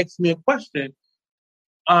asked me a question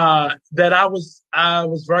that I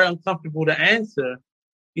was very uncomfortable to answer.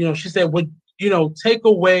 She said, "Would take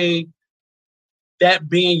away that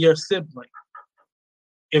being your sibling?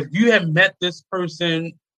 If you had met this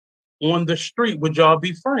person on the street, would y'all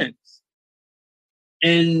be friends?"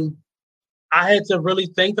 And I had to really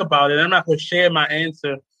think about it. I'm not going to share my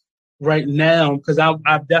answer right now because I'm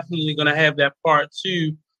definitely going to have that part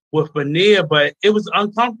too with Vania, but it was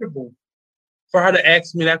uncomfortable for her to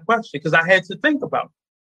ask me that question because I had to think about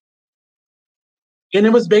it. And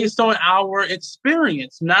it was based on our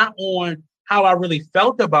experience, not on how I really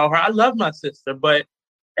felt about her. I love my sister, but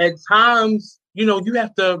at times, you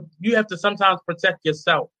have to sometimes protect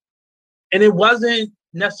yourself. And it wasn't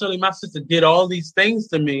necessarily my sister did all these things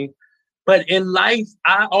to me, but in life,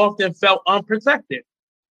 I often felt unprotected.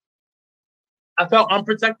 I felt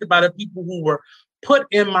unprotected by the people who were put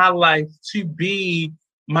in my life to be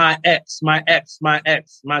my ex, my this, my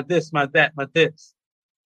that, my this.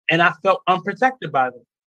 And I felt unprotected by them.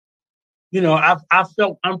 I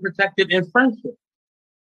felt unprotected in friendship.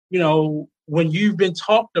 When you've been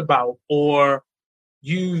talked about or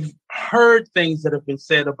you've heard things that have been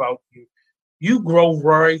said about you, you grow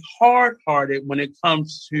very hard-hearted when it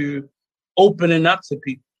comes to opening up to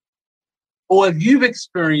people. Or if you've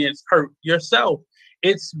experienced hurt yourself,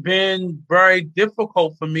 it's been very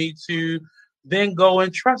difficult for me to then go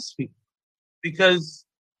and trust people because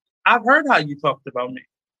I've heard how you talked about me.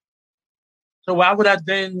 So why would I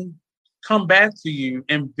then come back to you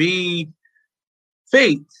and be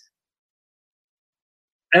fake?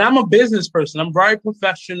 And I'm a business person. I'm very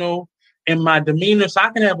professional in my demeanor, so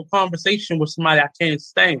I can have a conversation with somebody I can't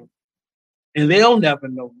stand. And they'll never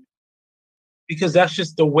know me. Because that's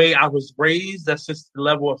just the way I was raised. That's just the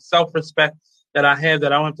level of self-respect that I have,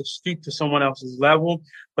 that I don't have to stoop to someone else's level.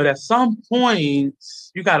 But at some point,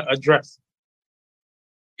 you got to address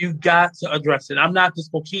it. You got to address it. I'm not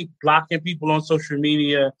just going to keep blocking people on social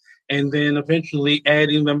media and then eventually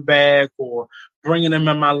adding them back or bringing them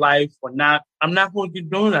in my life or not. I'm not going to keep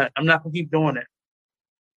doing that. I'm not going to keep doing it.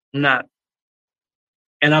 I'm not.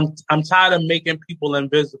 And I'm tired of making people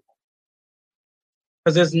invisible.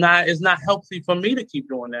 Because it's not healthy for me to keep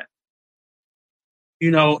doing that.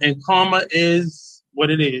 And karma is what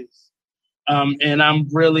it is. And I'm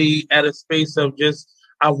really at a space of just,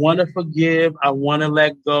 I want to forgive. I want to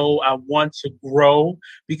let go. I want to grow.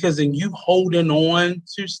 Because in you holding on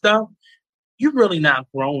to stuff, you're really not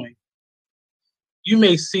growing. You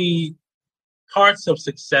may see parts of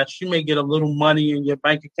success. You may get a little money in your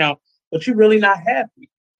bank account, but you're really not happy.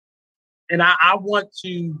 And I want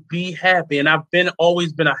to be happy. And I've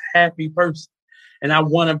always been a happy person. And I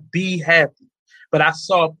want to be happy. But I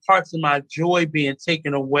saw parts of my joy being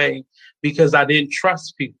taken away because I didn't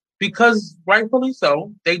trust people. Because rightfully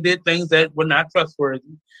so, they did things that were not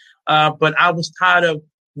trustworthy. But I was tired of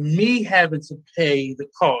me having to pay the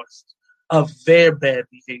cost of their bad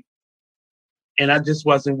behavior. And I just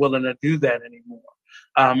wasn't willing to do that anymore.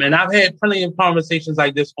 And I've had plenty of conversations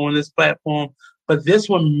like this on this platform. But this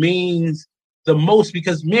one means the most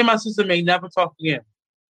because me and my sister may never talk again.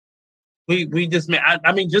 We just met.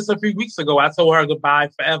 I mean, just a few weeks ago, I told her goodbye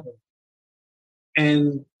forever.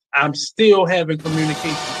 And I'm still having communication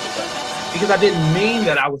with her. because I didn't mean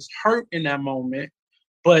that. I was hurt in that moment.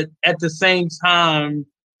 But at the same time,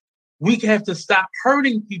 we have to stop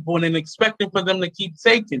hurting people and then expecting for them to keep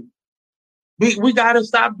taking. We got to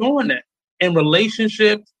stop doing that. In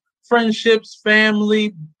relationships, friendships,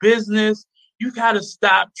 family, business, you got to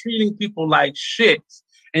stop treating people like shit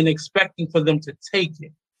and expecting for them to take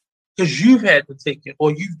it. Because you've had to take it,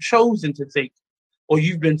 or you've chosen to take it, or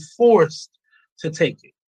you've been forced to take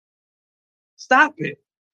it. Stop it.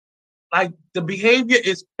 Like, the behavior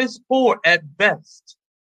is piss poor at best.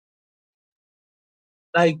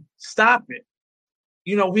 Like, stop it.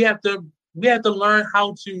 You know, we have to learn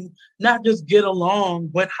how to not just get along,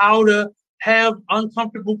 but how to have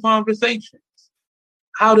uncomfortable conversations,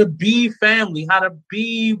 how to be family, how to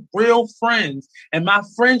be real friends. And my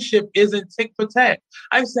friendship isn't tick for tack.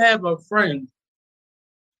 I used to have a friend.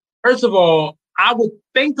 First of all, I would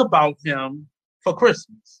think about him for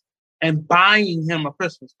Christmas and buying him a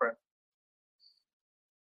Christmas present.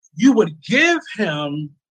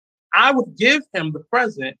 I would give him the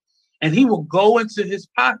present, and he will go into his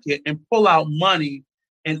pocket and pull out money,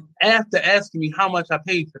 and after asking me how much I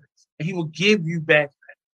paid for this, and he will give you back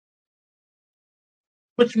that.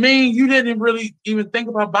 Which means you didn't really even think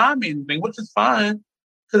about buying me anything, which is fine,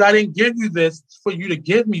 because I didn't give you this for you to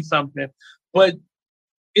give me something. But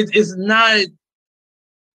it is not,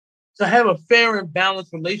 to have a fair and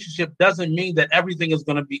balanced relationship doesn't mean that everything is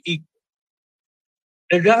going to be equal.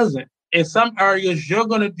 It doesn't. In some areas, you're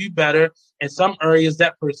going to do better. In some areas,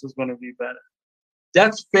 that person's going to do better.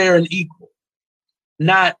 That's fair and equal.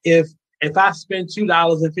 Not if I spend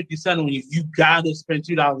 $2.50 on you, you got to spend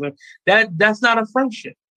 $2. That's not a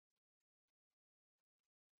friendship.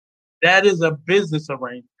 That is a business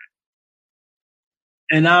arrangement.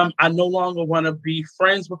 And I no longer want to be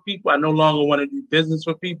friends with people. I no longer want to do business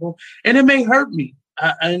with people. And it may hurt me.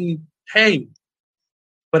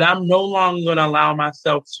 But I'm no longer going to allow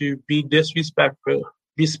myself to be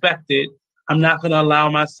respected. I'm not going to allow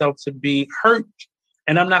myself to be hurt.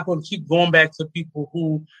 And I'm not going to keep going back to people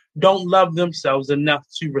who don't love themselves enough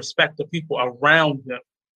to respect the people around them.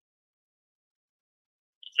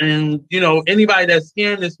 And, you know, anybody that's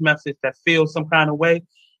hearing this message that feels some kind of way,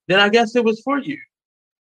 then I guess it was for you.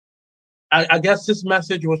 I guess this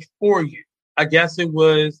message was for you. I guess it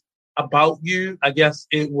was about you. I guess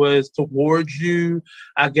it was towards you.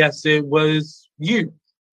 I guess it was you.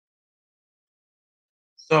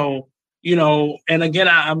 So, you know, and again,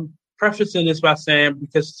 I'm prefacing this by saying,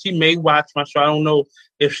 because she may watch my show. I don't know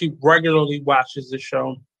if she regularly watches the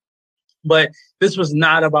show, but this was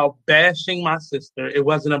not about bashing my sister. It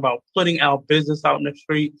wasn't about putting our business out in the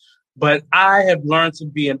street, but I have learned to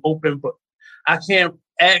be an open book. I can't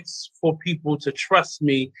ask for people to trust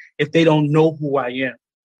me if they don't know who I am.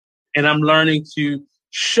 And I'm learning to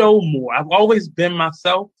show more. I've always been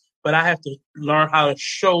myself, but I have to learn how to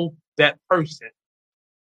show that person.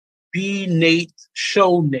 Be Nate,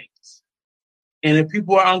 show Nate. And if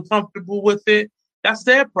people are uncomfortable with it, that's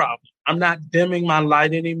their problem. I'm not dimming my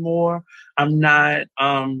light anymore. I'm not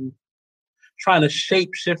trying to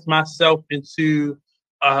shape-shift myself into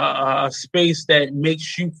a space that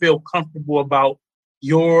makes you feel comfortable about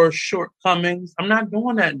your shortcomings. I'm not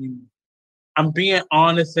doing that anymore. I'm being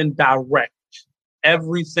honest and direct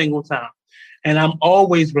every single time. And I'm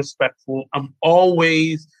always respectful. I'm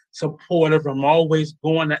always supportive. I'm always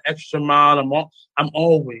going the extra mile. I'm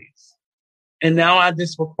always. And now I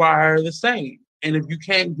just require the same. And if you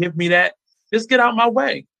can't give me that, just get out my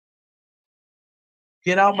way.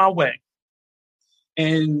 Get out my way.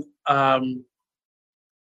 And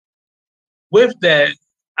with that,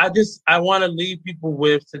 I want to leave people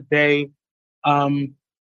with today.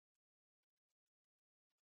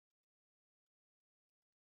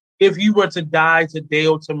 If you were to die today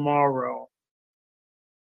or tomorrow,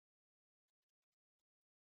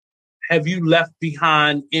 have you left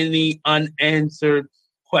behind any unanswered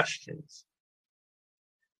questions?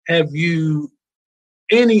 Have you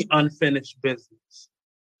any unfinished business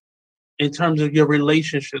in terms of your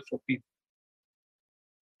relationships with people?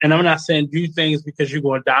 And I'm not saying do things because you're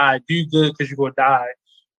going to die. Do good because you're going to die.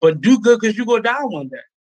 But do good because you're going to die one day.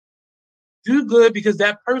 Do good because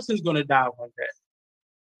that person's going to die one day.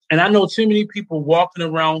 And I know too many people walking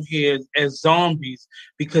around here as zombies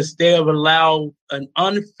because they have allowed an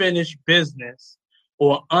unfinished business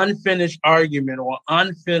or unfinished argument or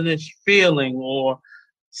unfinished feeling or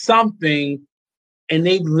something, and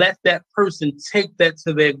they let that person take that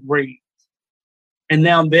to their grave. And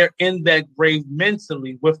now they're in that grave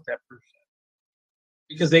mentally with that person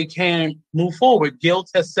because they can't move forward. Guilt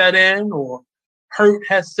has set in or hurt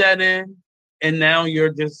has set in, and now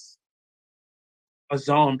you're just a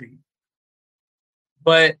zombie.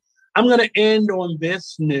 But I'm going to end on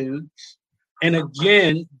this news. And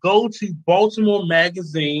again, go to Baltimore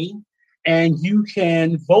Magazine and you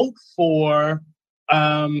can vote for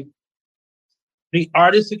the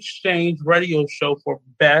Artist Exchange radio show for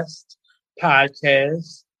best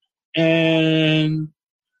podcast. And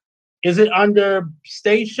is it under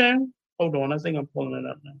station? Hold on, I think I'm pulling it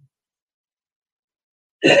up now.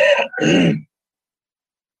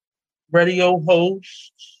 Radio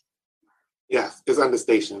host. Yes, it's under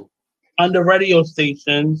station. Under radio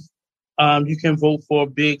stations, you can vote for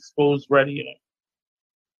Be Exposed Radio.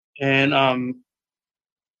 And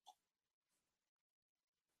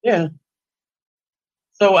yeah.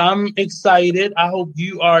 So I'm excited. I hope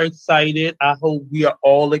you are excited. I hope we are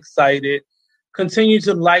all excited. Continue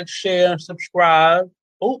to like, share, subscribe.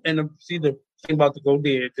 Oh, and see the thing about to go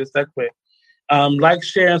there just that quick. Like,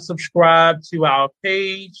 share, and subscribe to our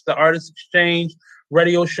page, the Artist Exchange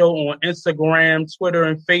Radio Show on Instagram, Twitter,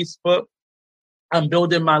 and Facebook. I'm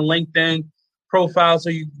building my LinkedIn profile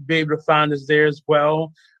so you can be able to find us there as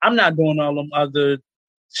well. I'm not doing all them other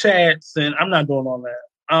chats, and I'm not doing all that.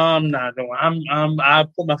 I'm not doing. I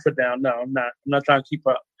put my foot down. No, I'm not. I'm not trying to keep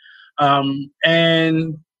up.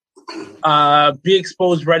 And Be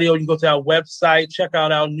Exposed Radio. You can go to our website, check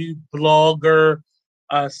out our new blogger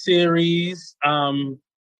series,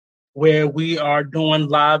 where we are doing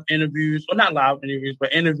live interviews, or not live interviews,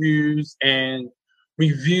 but interviews and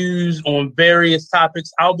reviews on various topics.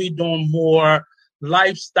 I'll be doing more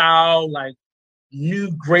lifestyle, like new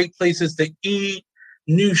great places to eat,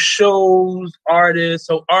 new shows, artists,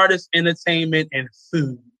 so artists, entertainment, and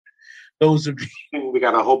food. Those are. We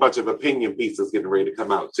got a whole bunch of opinion pieces getting ready to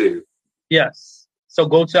come out too. Yes. So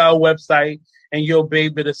go to our website and you'll be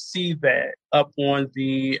able to see that up on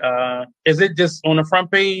the. Is it just on the front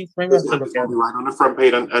page? Maybe it's right on the front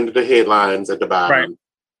page under the headlines at the bottom.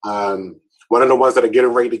 Right. One of the ones that are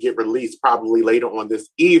getting ready to get released probably later on this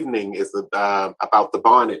evening is about the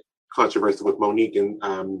bonnet controversy with Monique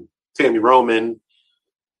and Tammy Roman.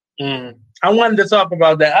 I wanted to talk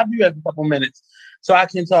about that. I'll be back in a couple minutes so I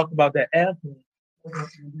can talk about that after.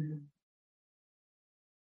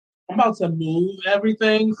 I'm about to move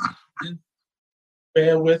everything.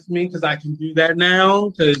 Bear with me because I can do that now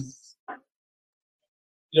because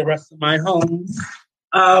the rest of my home.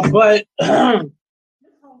 But and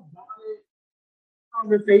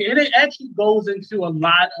it actually goes into a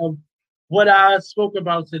lot of what I spoke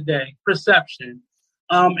about today, perception.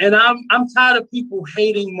 And I'm tired of people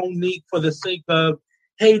hating Monique for the sake of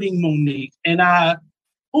hating Monique. And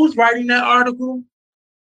who's writing that article?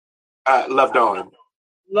 Love Dawn.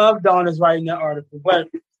 Love Dawn is writing that article. But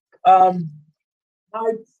my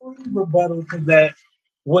pre-rebuttal to that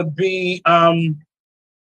would be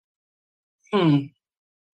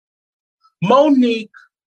Monique,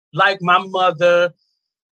 like my mother,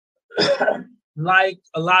 like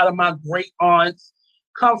a lot of my great aunts,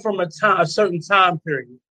 come from a certain time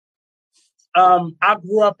period. I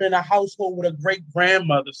grew up in a household with a great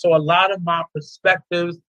grandmother, so a lot of my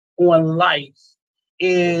perspectives on life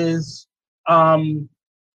is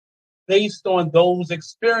based on those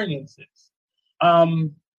experiences.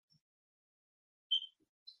 And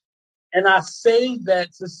I say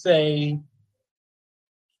that to say,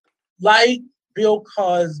 like Bill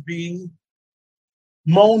Cosby,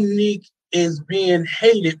 Monique is being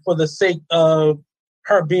hated for the sake of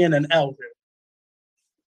her being an elder.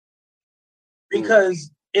 Because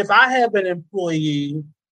if I have an employee,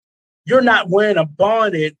 you're not wearing a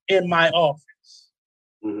bonnet in my office.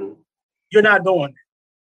 Mm-hmm. You're not doing it.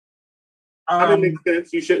 That makes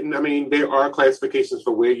sense. You shouldn't. I mean, there are classifications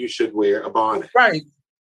for where you should wear a bonnet. Right.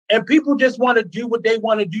 And people just want to do what they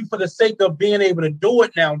want to do for the sake of being able to do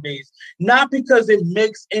it nowadays. Not because it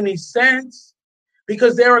makes any sense,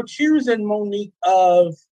 because they're accusing Monique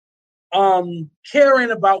of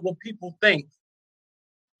caring about what people think.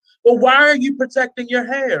 Well, why are you protecting your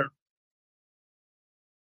hair?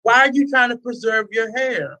 Why are you trying to preserve your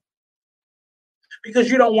hair?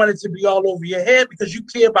 Because you don't want it to be all over your head because you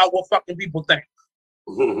care about what fucking people think.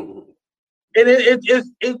 And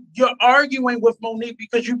you're arguing with Monique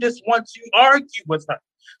because you just want to argue with her.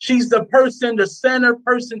 She's the center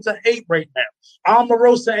person to hate right now.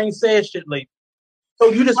 Omarosa ain't said shit lately. So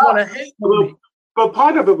you just want to hate Monique. But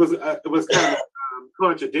part of it was kind of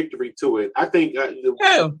contradictory to it. I think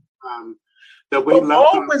the way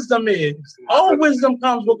all wisdom is. All wisdom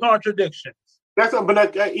comes with contradictions. But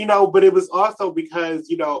it was also because,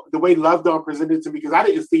 the way Love Dawn presented to me, because I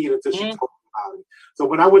didn't see it until she told me about it. So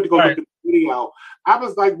when I went to go look at the video, I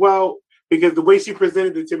was like, well, because the way she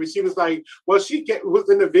presented it to me, she was like, well, was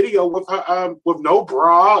in the video with her with no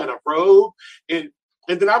bra and a robe. And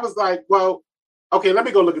then I was like, well, Okay, let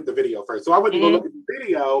me go look at the video first. So I went to go look at the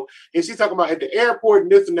video, and she's talking about at the airport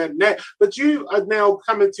and this and that and that. But you are now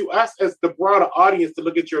coming to us as the broader audience to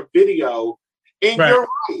look at your video, and you're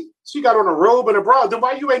right. She got on a robe and a bra. Then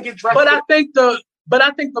why you ain't get dressed? But I think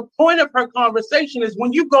the point of her conversation is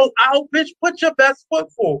when you go out, bitch, put your best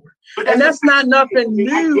foot forward. And that's not nothing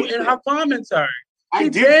new in her commentary. She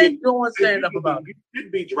did doing stand-up about it. You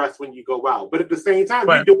should be dressed when you go out, but at the same time,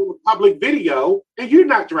 you're doing a public video and you're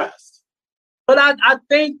not dressed. But I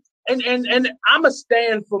think, and I'm a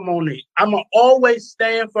stand for Monique. I'm going to always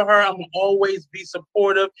stand for her. I'm going to always be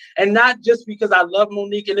supportive. And not just because I love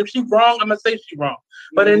Monique. And if she's wrong, I'm going to say she's wrong.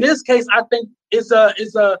 But in this case, I think it's a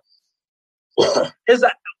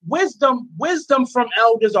wisdom from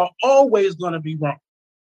elders are always going to be wrong.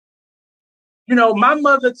 You know, my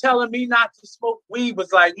mother telling me not to smoke weed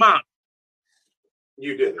was like, Mom,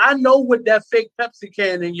 you did. I know what that fake Pepsi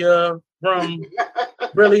can in your room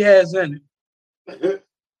really has in it.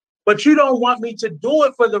 But you don't want me to do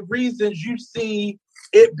it for the reasons you see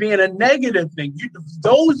it being a negative thing.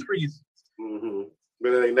 Those reasons. Mm-hmm.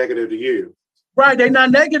 But it ain't negative to you. Right, they're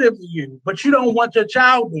not negative to you, but you don't want your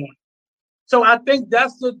child doing it. So I think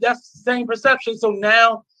that's the same perception. So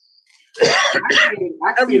now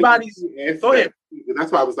everybody's go ahead.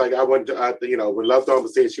 That's why I was like, I wanted to, when Love Dawn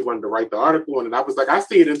was saying she wanted to write the article, and I was like, I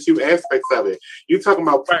see it in two aspects of it. You talking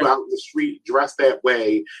about people out in the street dressed that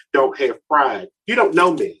way, don't have pride. You don't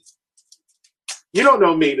know me. You don't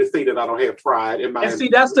know me to say that I don't have pride in my. And see,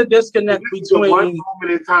 that's the disconnect between. The one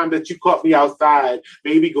moment in time that you caught me outside,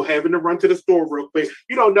 maybe having to run to the store real quick.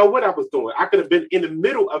 You don't know what I was doing. I could have been in the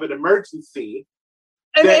middle of an emergency.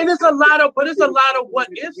 And it's a lot of what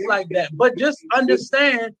ifs like that. But just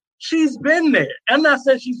understand, she's been there. I'm not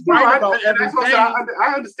saying she's right about everything.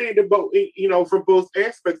 I understand it both, from both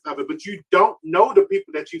aspects of it. But you don't know the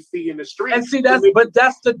people that you see in the street. And see, that's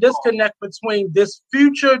the disconnect between this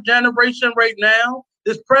future generation right now,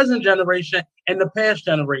 this present generation, and the past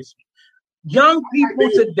generation. Young people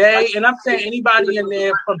today, and I'm saying anybody in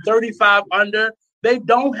there from 35 under, they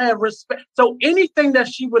don't have respect. So anything that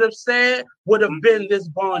she would have said would have been this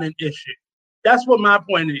bonding issue. That's what my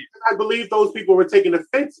point is. I believe those people were taking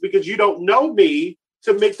offense because you don't know me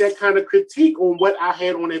to make that kind of critique on what I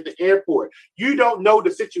had on at the airport. You don't know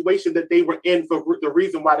the situation that they were in for the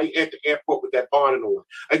reason why they at the airport with that bonding on.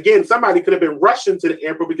 Again, somebody could have been rushing to the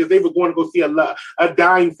airport because they were going to go see a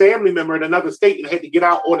dying family member in another state and had to get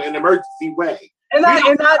out on an emergency way. And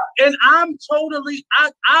I'm totally,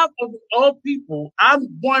 of all people, I'm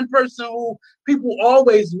one person who people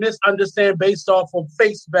always misunderstand based off of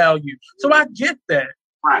face value. So I get that.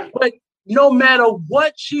 Right. But no matter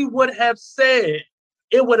what she would have said,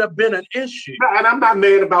 it would have been an issue. And I'm not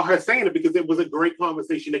mad about her saying it because it was a great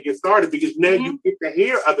conversation to get started because now you get to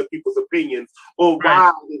hear other people's opinions on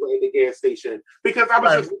why they were at the gas station. Because I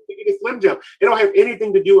was just thinking a Slim Jim. It don't have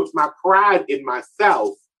anything to do with my pride in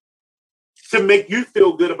myself to make you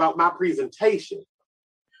feel good about my presentation.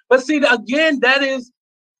 But see, again, that is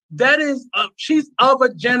she's of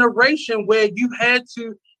a generation where you had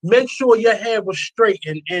to make sure your hair was straight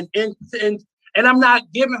and I'm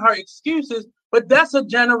not giving her excuses, but that's a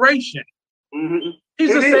generation. Mm-hmm.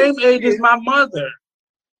 She's the same age as my mother.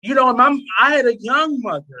 I had a young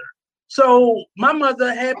mother. So my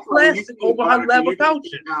mother had plastic over her leather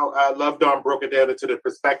pouches. Now, Love Dawn broke it down into the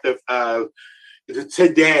perspective of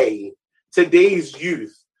today's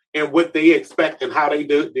youth and what they expect and how they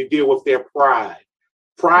deal with their pride.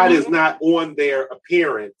 Pride is not on their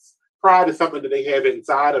appearance. Pride is something that they have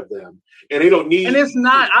inside of them. And they don't need... And it's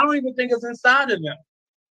not. I don't even think it's inside of them.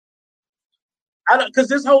 Because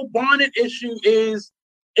this whole bonnet issue is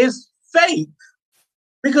fake.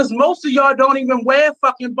 Because most of y'all don't even wear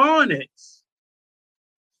fucking bonnets.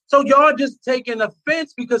 So y'all just taking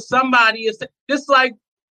offense because somebody is... Just like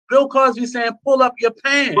Bill Cosby saying, pull up your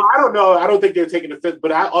pants. Well, I don't know. I don't think they're taking offense,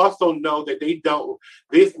 but I also know that they don't.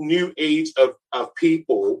 This new age of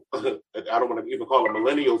people, I don't want to even call them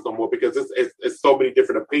millennials no more because it's so many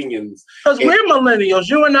different opinions. Because we're millennials.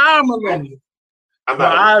 You and I are millennials. I'm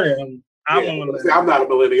not. I am. I'm a millennial. I'm not a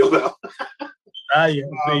millennial though. I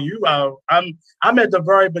am. See, you are. I'm at the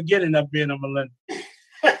very beginning of being a millennial.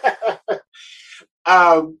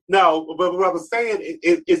 No, but what I was saying,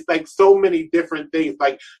 it's like so many different things.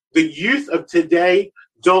 Like the youth of today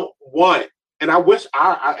don't want, and I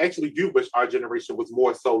actually do wish our generation was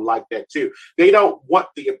more so like that too. They don't want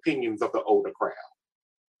the opinions of the older crowd.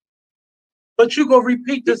 But you go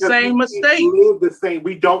repeat the same mistake.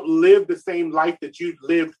 We don't live the same life that you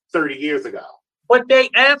lived 30 years ago. But they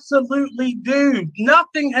absolutely do.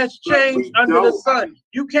 Nothing has changed under the sun.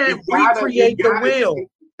 You can't recreate the wheel.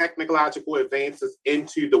 technological advances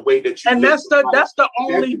into the way that you and live. That's the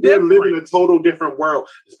only they're difference. living a total different world,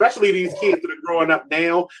 especially these kids that are growing up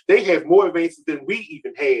now. They have more advances than we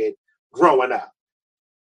even had growing up.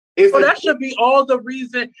 So that should be all the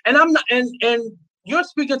reason. And I'm not, and you're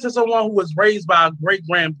speaking to someone who was raised by a great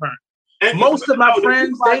grandparent. And most of my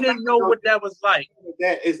friends, they didn't know what that was like.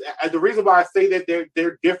 That is the reason why I say that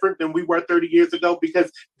they're different than we were 30 years ago,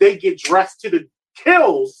 because they get dressed to the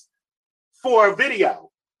kills for a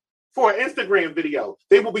video, for an Instagram video.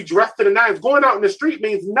 They will be dressed to the nines. Going out in the street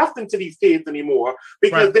means nothing to these kids anymore,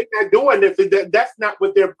 because they're not doing this. That's not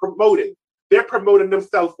what they're promoting. They're promoting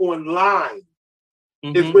themselves online.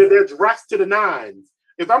 It's where they're dressed to the nines.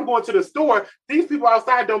 If I'm going to the store, these people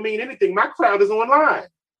outside don't mean anything. My crowd is online.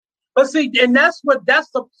 But see, and that's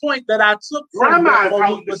the point that I took from what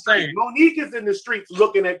Monique was saying. Monique is in the streets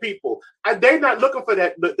looking at people. They're not looking for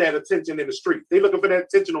that attention in the street. They're looking for that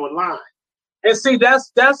attention online. And see,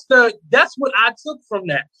 that's what I took from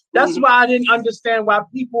that. That's why I didn't understand why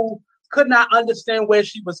people could not understand where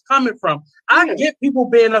she was coming from. I get people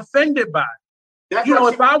being offended by it. That's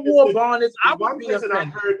if I wore bonnets, I would be offended. I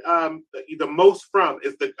heard the most from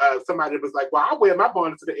is somebody that was like, well, I wear my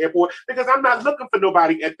bonnet to the airport because I'm not looking for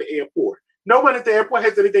nobody at the airport. No one at the airport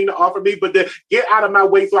has anything to offer me but to get out of my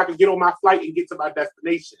way so I can get on my flight and get to my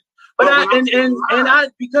destination. But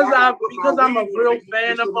because I'm a real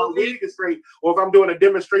fan of Monique, or if I'm doing a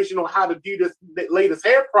demonstration on how to do this latest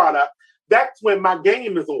hair product, that's when my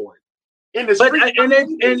game is on. In the street,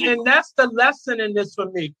 and that's the lesson in this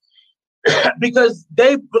for me. Because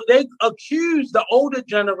they accuse the older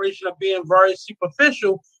generation of being very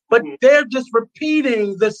superficial, but they're just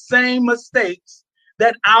repeating the same mistakes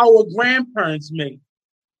that our grandparents made,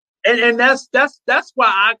 and that's why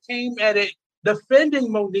I came at it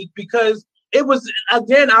defending Monique, because it was,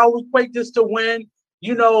 again, I'll equate this to when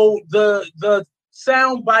the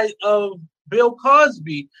sound bite of Bill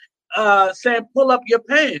Cosby saying "pull up your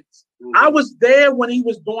pants." I was there when he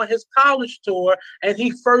was doing his college tour and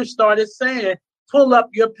he first started saying, "pull up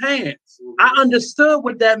your pants." I understood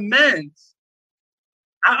what that meant.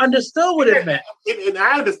 I understood what it meant. And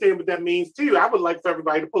I understand what that means too. I would like for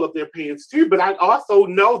everybody to pull up their pants too, but I also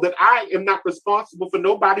know that I am not responsible for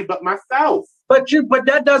nobody but myself. That's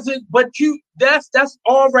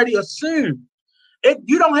already assumed.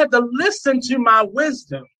 You don't have to listen to my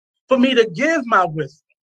wisdom for me to give my wisdom.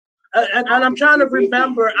 And I'm trying to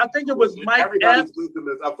remember. I think it was Mike. Everybody's wisdom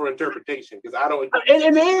is up for interpretation, because I don't.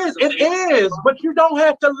 It is. But you don't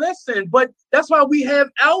have to listen. But that's why we have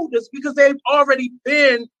elders, because they've already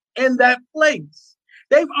been in that place.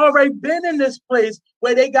 They've already been in this place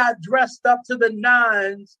where they got dressed up to the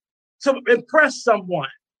nines to impress someone.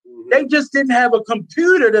 They just didn't have a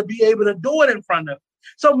computer to be able to do it in front of them.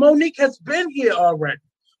 So Monique has been here already.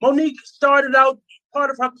 Monique started out, part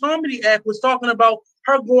of her comedy act was talking about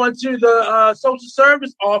her going to the social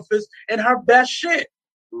service office in her best shit.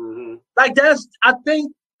 Like I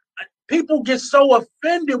think people get so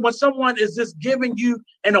offended when someone is just giving you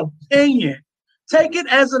an opinion. Take it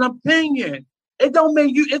as an opinion. It don't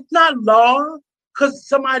mean it's not law because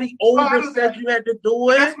somebody older said you had to do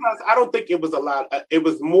it. I don't think it was a lot. It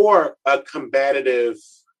was more a combative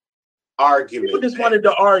argument. People just wanted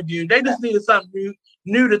to argue. They just needed something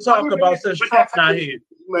new to talk about since Trump's not here.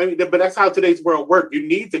 But that's how today's world works. You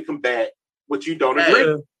need to combat what you don't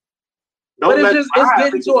agree. But it's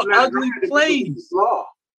getting to an ugly place.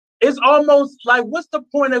 It's almost like, what's the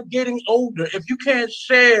point of getting older if you can't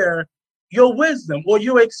share your wisdom or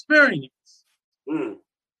your experience?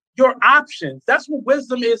 Your options. That's what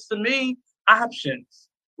wisdom is to me, options.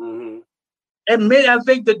 And I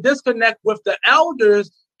think the disconnect with the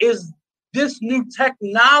elders is this new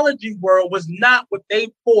technology world was not what they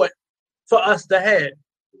fought for us to have.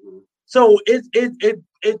 So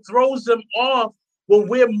it throws them off when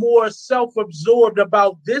we're more self-absorbed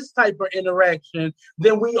about this type of interaction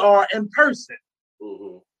than we are in person.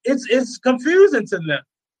 It's confusing to them.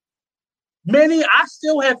 I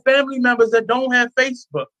still have family members that don't have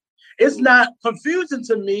Facebook. It's not confusing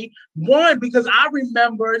to me, one, because I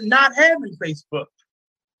remember not having Facebook,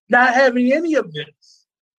 not having any of this.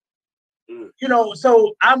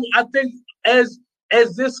 So I think as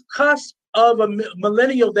this cusp of a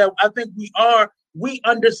millennial that I think we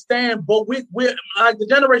understand, but we're like the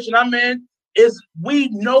generation I'm in we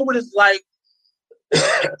know what it's like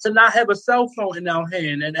to not have a cell phone in our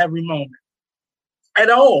hand at every moment at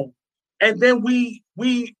all. And then by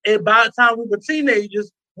the time we were teenagers,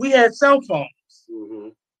 we had cell phones.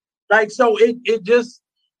 Like, so it just,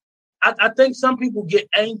 I think some people get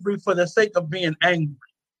angry for the sake of being angry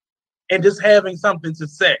and just having something to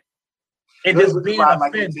say. and just being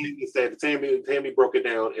offended. Tammy broke it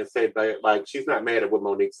down and said that, like, she's not mad at what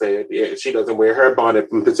Monique said. Yeah, she doesn't wear her bonnet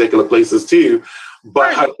in particular places too,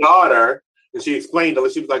 but her daughter, and she explained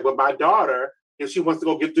it. She was like, "Well, my daughter, if she wants to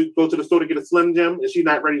go to the store to get a Slim Jim, and she's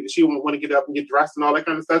not ready, she won't want to get up and get dressed and all that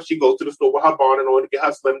kind of stuff. She goes to the store with her bonnet on to get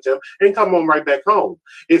her Slim Jim and come on right back home.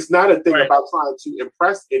 It's not a thing about trying to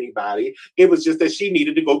impress anybody. It was just that she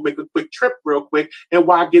needed to go make a quick trip real quick, and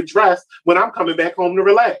why get dressed when I'm coming back home to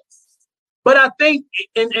relax." But I think,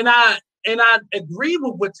 and I agree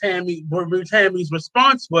with what Tammy's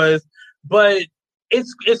response was, but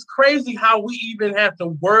it's crazy how we even have to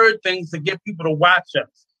word things to get people to watch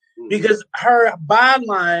us. Because her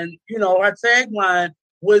byline, her tagline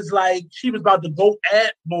was like she was about to go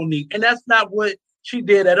at Monique. And that's not what she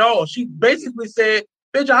did at all. She basically said,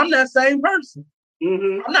 "Bitch, I'm that same person.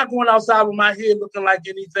 I'm not going outside with my hair looking like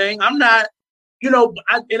anything. I'm not,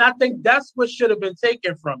 and I think that's what should have been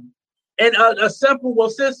taken from me. And a simple,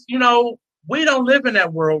 well, sis, we don't live in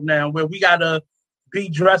that world now where we got to be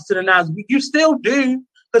dressed to the nines. You still do,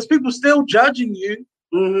 because people still judging you.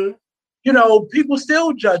 People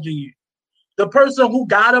still judging you. The person who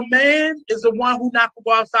got a man is the one who not going to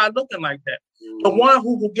go outside looking like that. The one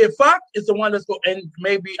who will get fucked is the one that's going, and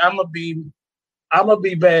maybe I'm going to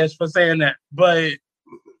be bashed for saying that. But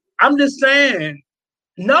I'm just saying,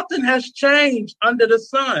 nothing has changed under the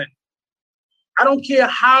sun. I don't care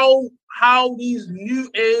how these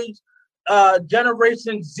new age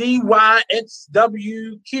generation Z, Y, X,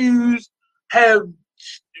 W, Qs have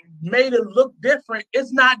made it look different.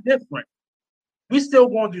 It's not different. We still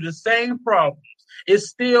going through the same problems. It's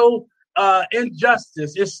still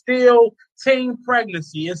injustice. It's still teen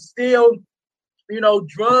pregnancy. It's still,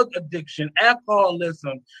 drug addiction,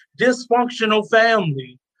 alcoholism, dysfunctional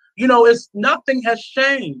family. It's nothing has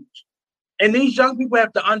changed. And these young people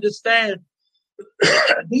have to understand,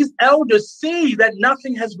 these elders see that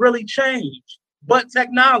nothing has really changed but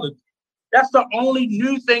technology. That's the only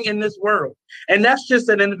new thing in this world. And that's just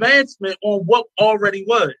an advancement on what already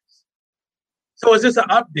was. So it's just an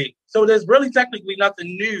update. So there's really technically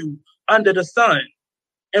nothing new under the sun.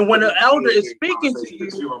 And when an elder is speaking to you...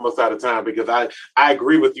 You're almost out of time, because I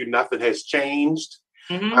agree with you. Nothing has changed.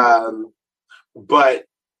 But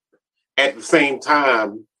at the same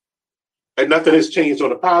time, and nothing has changed on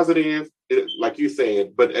the positive, like you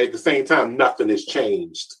said, but at the same time, nothing has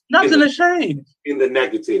changed. Nothing has changed. In the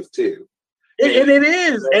negative, too. And it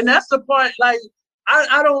is. And that's the part, like,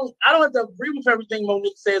 I don't have to agree with everything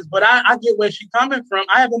Monique says, but I get where she's coming from.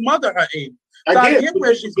 I have a mother her age. So I get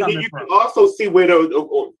where she's coming from. You can also see where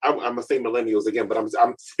I'm going to say millennials again, but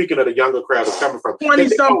I'm speaking of the younger crowd that's coming from.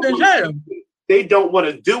 20-something, yeah. They don't want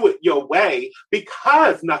to do it your way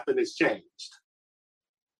because nothing has changed.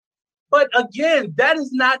 But again, that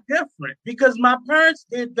is not different, because my parents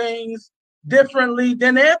did things differently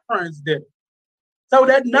than their parents did. So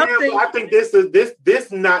that nothing. I think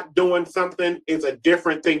this not doing something is a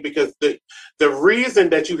different thing, because the reason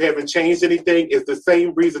that you haven't changed anything is the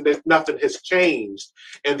same reason that nothing has changed,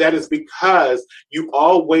 and that is because you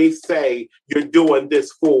always say you're doing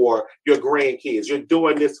this for your grandkids, you're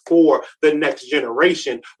doing this for the next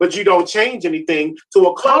generation, but you don't change anything to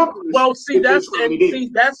accomplish. Well,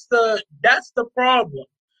 that's the problem.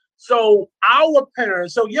 So our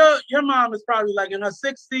parents. So your mom is probably like in her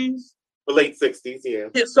 60s. Late 60s, yeah.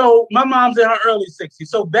 So my mom's in her early 60s.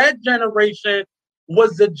 So that generation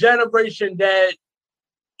was the generation that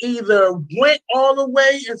either went all the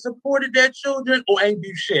way and supported their children or ain't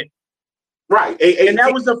do shit. Right. And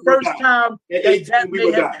that was the first time that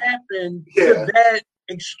may have happened to that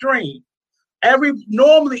extreme.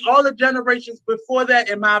 Normally, all the generations before that,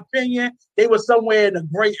 in my opinion, they were somewhere in the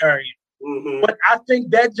gray area. But I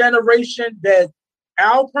think that generation that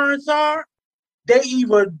our parents are, they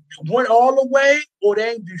either went all the way or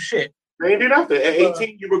they ain't do shit. They ain't do nothing. At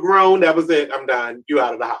 18, you were grown. That was it. I'm done. You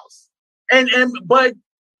out of the house. But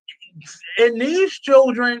these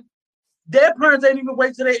children, their parents ain't even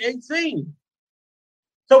wait till they're 18.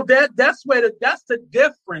 So that's the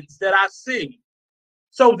difference that I see.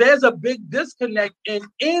 So there's a big disconnect in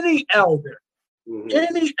any elder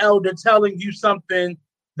telling you something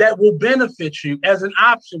that will benefit you as an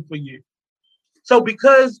option for you. So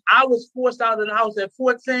because I was forced out of the house at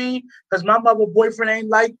 14, because my mother boyfriend ain't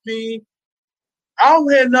like me, I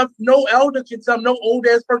don't have enough, no elder can tell me, no old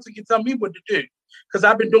ass person can tell me what to do. Because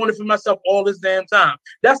I've been doing it for myself all this damn time.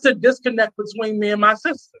 That's the disconnect between me and my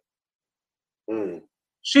sister.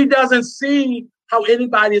 She doesn't see how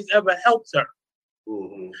anybody has ever helped her.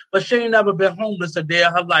 But she ain't never been homeless a day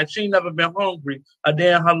of her life. She ain't never been hungry a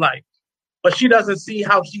day in her life. But she doesn't see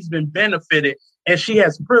how she's been benefited, and she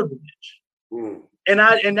has privilege.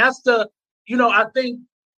 And that's the I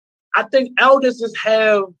think elders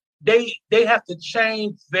have they have to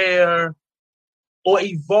change or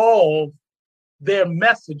evolve their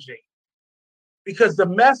messaging, because the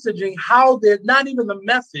messaging, how they're not even the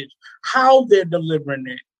message, how they're delivering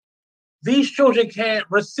it, these children can't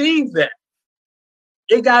receive that.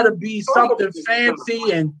 It got to be something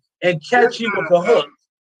fancy and catchy with a hook.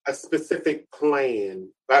 A specific plan.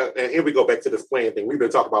 And here we go back to this plan thing. We've been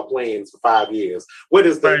talking about plans for 5 years. What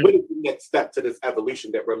is the next step to this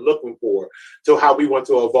evolution that we're looking for, to how we want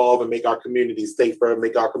to evolve and make our communities safer,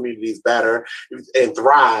 make our communities better and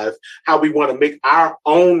thrive, how we want to make our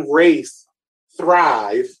own race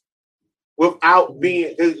thrive without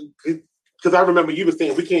being, because I remember you were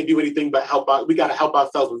saying we can't do anything but help out. We got to help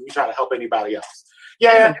ourselves when we try to help anybody else.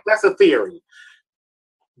 Yeah, that's a theory.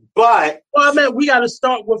 But we got to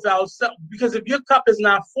start with ourselves, because if your cup is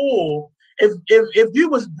not full, if you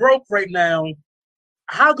was broke right now,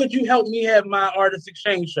 how could you help me have my artist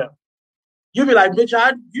exchange show? You'd be like, bitch,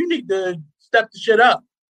 you need to step the shit up.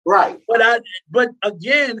 Right. But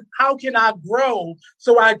again, how can I grow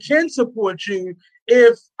so I can support you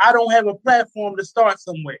if I don't have a platform to start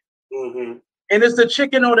somewhere? Mm-hmm. And it's the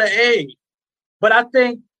chicken or the egg. But I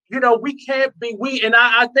think, we can't be, and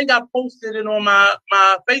I think I posted it on my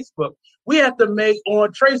Facebook. We have to make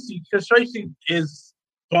on Tracy, because Tracy is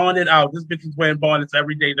bonded out. This bitch is wearing bonnets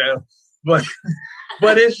every day now. But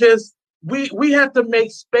it's just, we have to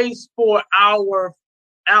make space for our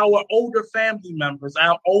older family members,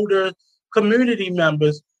 our older community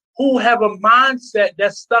members who have a mindset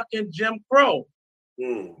that's stuck in Jim Crow.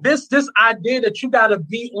 Mm. This idea that you got to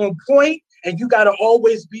be on point and you got to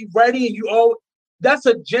always be ready, and that's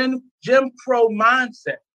a Jim Crow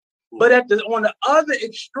mindset. But on the other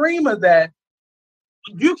extreme of that,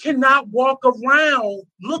 you cannot walk around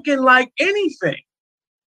looking like anything.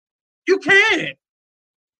 You can't.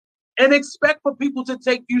 And expect for people to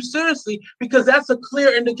take you seriously, because that's a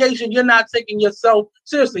clear indication you're not taking yourself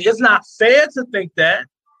seriously. It's not fair to think that.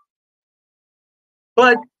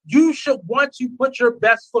 But you should want to put your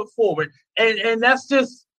best foot forward. And that's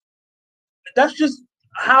just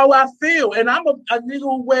how I feel. And I'm a nigga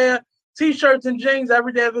who wear t-shirts and jeans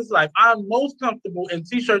every day of his life. I'm most comfortable in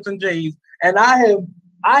t-shirts and jeans. And I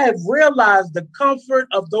have realized the comfort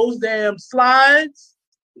of those damn slides.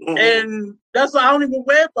 Mm-hmm. And that's why I don't even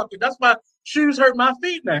wear bucket. That's why shoes hurt my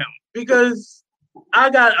feet now, because I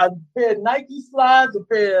got a pair of Nike slides, a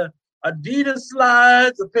pair of Adidas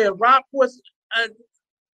slides, a pair of Rockport.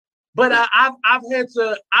 But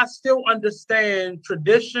I still understand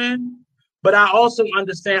tradition, but I also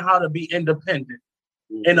understand how to be independent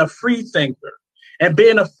and a free thinker. And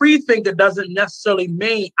being a free thinker doesn't necessarily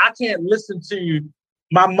mean I can't listen to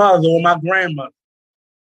my mother or my grandmother.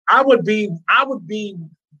 I would be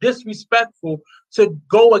disrespectful to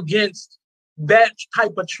go against that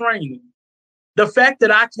type of training. The fact that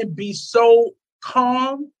I can be so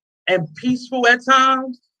calm and peaceful at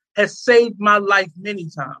times has saved my life many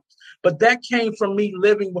times. But that came from me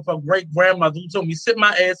living with a great grandmother who told me, sit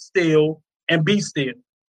my ass still and be still.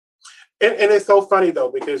 And it's so funny,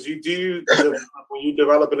 though, because you do, when you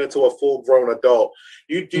develop it into a full-grown adult,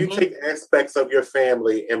 you do take aspects of your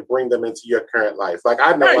family and bring them into your current life. Like,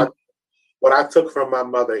 I know what I took from my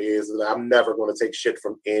mother is that I'm never going to take shit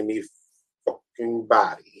from any fucking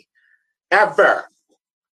body. Ever.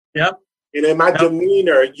 Yep. And in my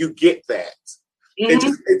demeanor, you get that. Mm-hmm.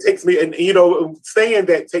 It takes me, and saying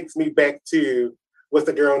that takes me back to, what's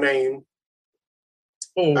the girl name?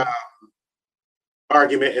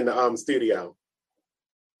 Argument in the studio.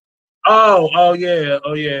 Oh yeah.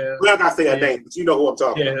 Well, I'm not saying her name, but you know who I'm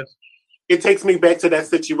talking about. It takes me back to that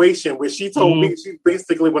situation where she told me, she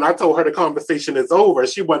basically, when I told her the conversation is over,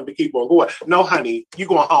 she wanted to keep on going. No, honey, you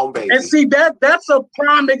going home, baby. And see, that's a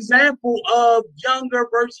prime example of younger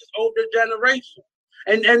versus older generation.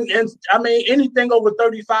 And I mean, anything over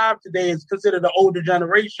 35 today is considered the older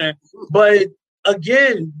generation. But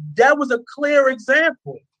again, that was a clear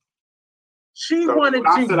example. She wanted to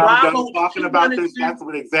I'm talking about this. That's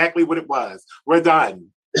exactly what it was. We're done.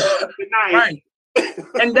 Good night. Right.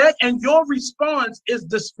 and your response is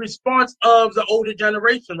the response of the older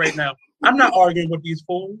generation right now. I'm not arguing with these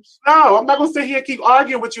fools. No, I'm not going to sit here and keep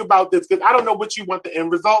arguing with you about this, because I don't know what you want the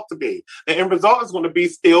end result to be. The end result is going to be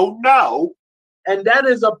still no. And that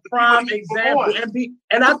is a prime example.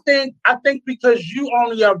 And I think because you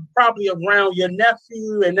only are probably around your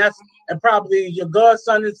nephew and probably your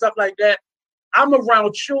godson and stuff like that, I'm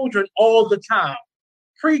around children all the time,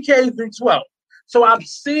 pre-K through 12. So I'm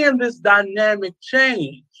seeing this dynamic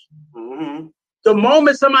change. Mm-hmm. The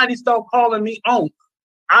moment somebody started calling me Unc,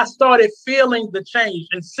 I started feeling the change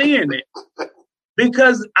and seeing it.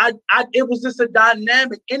 because it was just a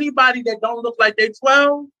dynamic. Anybody that don't look like they're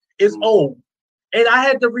 12 is old. And I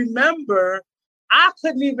had to remember, I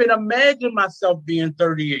couldn't even imagine myself being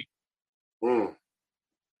 38.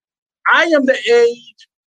 I am the age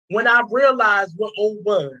when I realized what old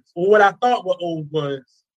was, or what I thought what old was.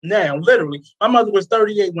 Now, literally, my mother was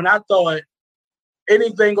 38 when I thought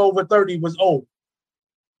anything over 30 was old.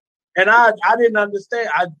 And I didn't understand.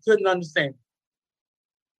 I couldn't understand.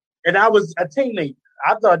 And I was a teenager.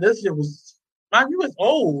 I thought this shit was, man, you was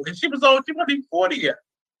old. And she was old. She wasn't even 40 yet.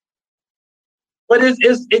 But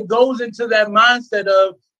it goes into that mindset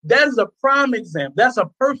of, that is a prime example. That's a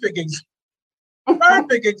perfect example.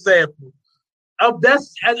 Perfect example of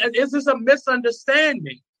that's. And it's just a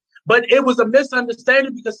misunderstanding. But it was a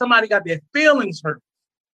misunderstanding because somebody got their feelings hurt.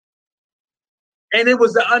 And it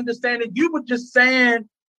was the understanding. You were just saying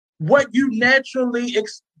what you naturally,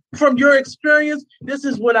 from your experience, this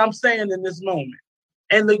is what I'm saying in this moment.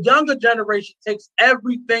 And the younger generation takes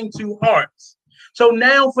everything to heart. So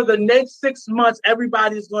now for the next 6 months,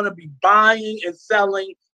 everybody's going to be buying and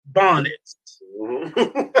selling bonnets.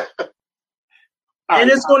 And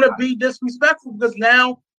it's going to be disrespectful because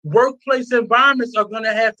now workplace environments are going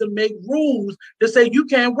to have to make rules to say you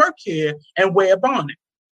can't work here and wear a bonnet.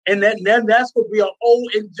 And then that's going to be an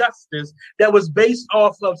old injustice that was based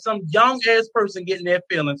off of some young ass person getting their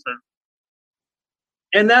feelings hurt.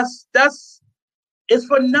 And that's it's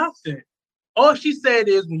for nothing. All she said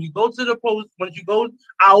is when you go to the post, when you go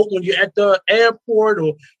out, when you're at the airport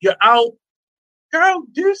or you're out, girl,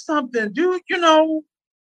 do something.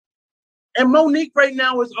 And Monique right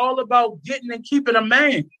now is all about getting and keeping a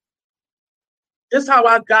man. This is how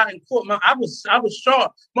I got in court. I was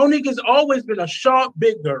sharp. Monique has always been a sharp,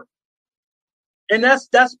 big girl. And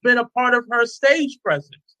that's been a part of her stage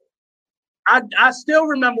presence. I still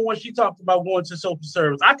remember when she talked about going to social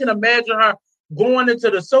service. I can imagine her going into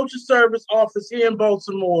the social service office here in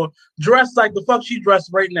Baltimore, dressed like the fuck she dressed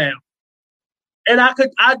right now. And I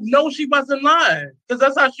know she wasn't lying, because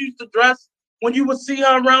that's how she used to dress when you would see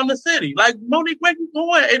her around the city. Like, Monique, where you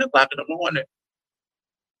going at 8 o'clock in the morning?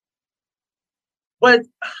 But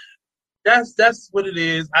that's what it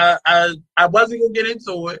is. I wasn't gonna get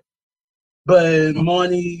into it, but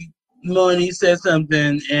Money said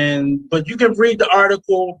something, but you can read the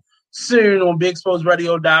article soon on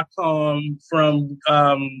BigExposedRadio.com from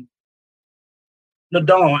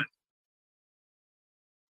LaDawn.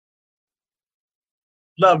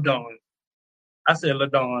 Love Dawn. I said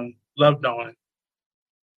LaDawn. Love Dawn.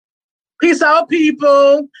 Peace out,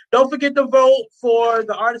 people. Don't forget to vote for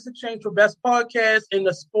the Artist Exchange for Best Podcast in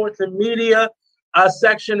the Sports and Media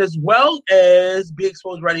section, as well as Be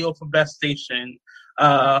Exposed Radio for Best Station.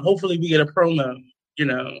 Hopefully we get a promo,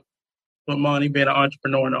 with Monty being an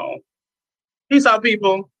entrepreneur and all. Peace out,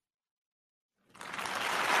 people.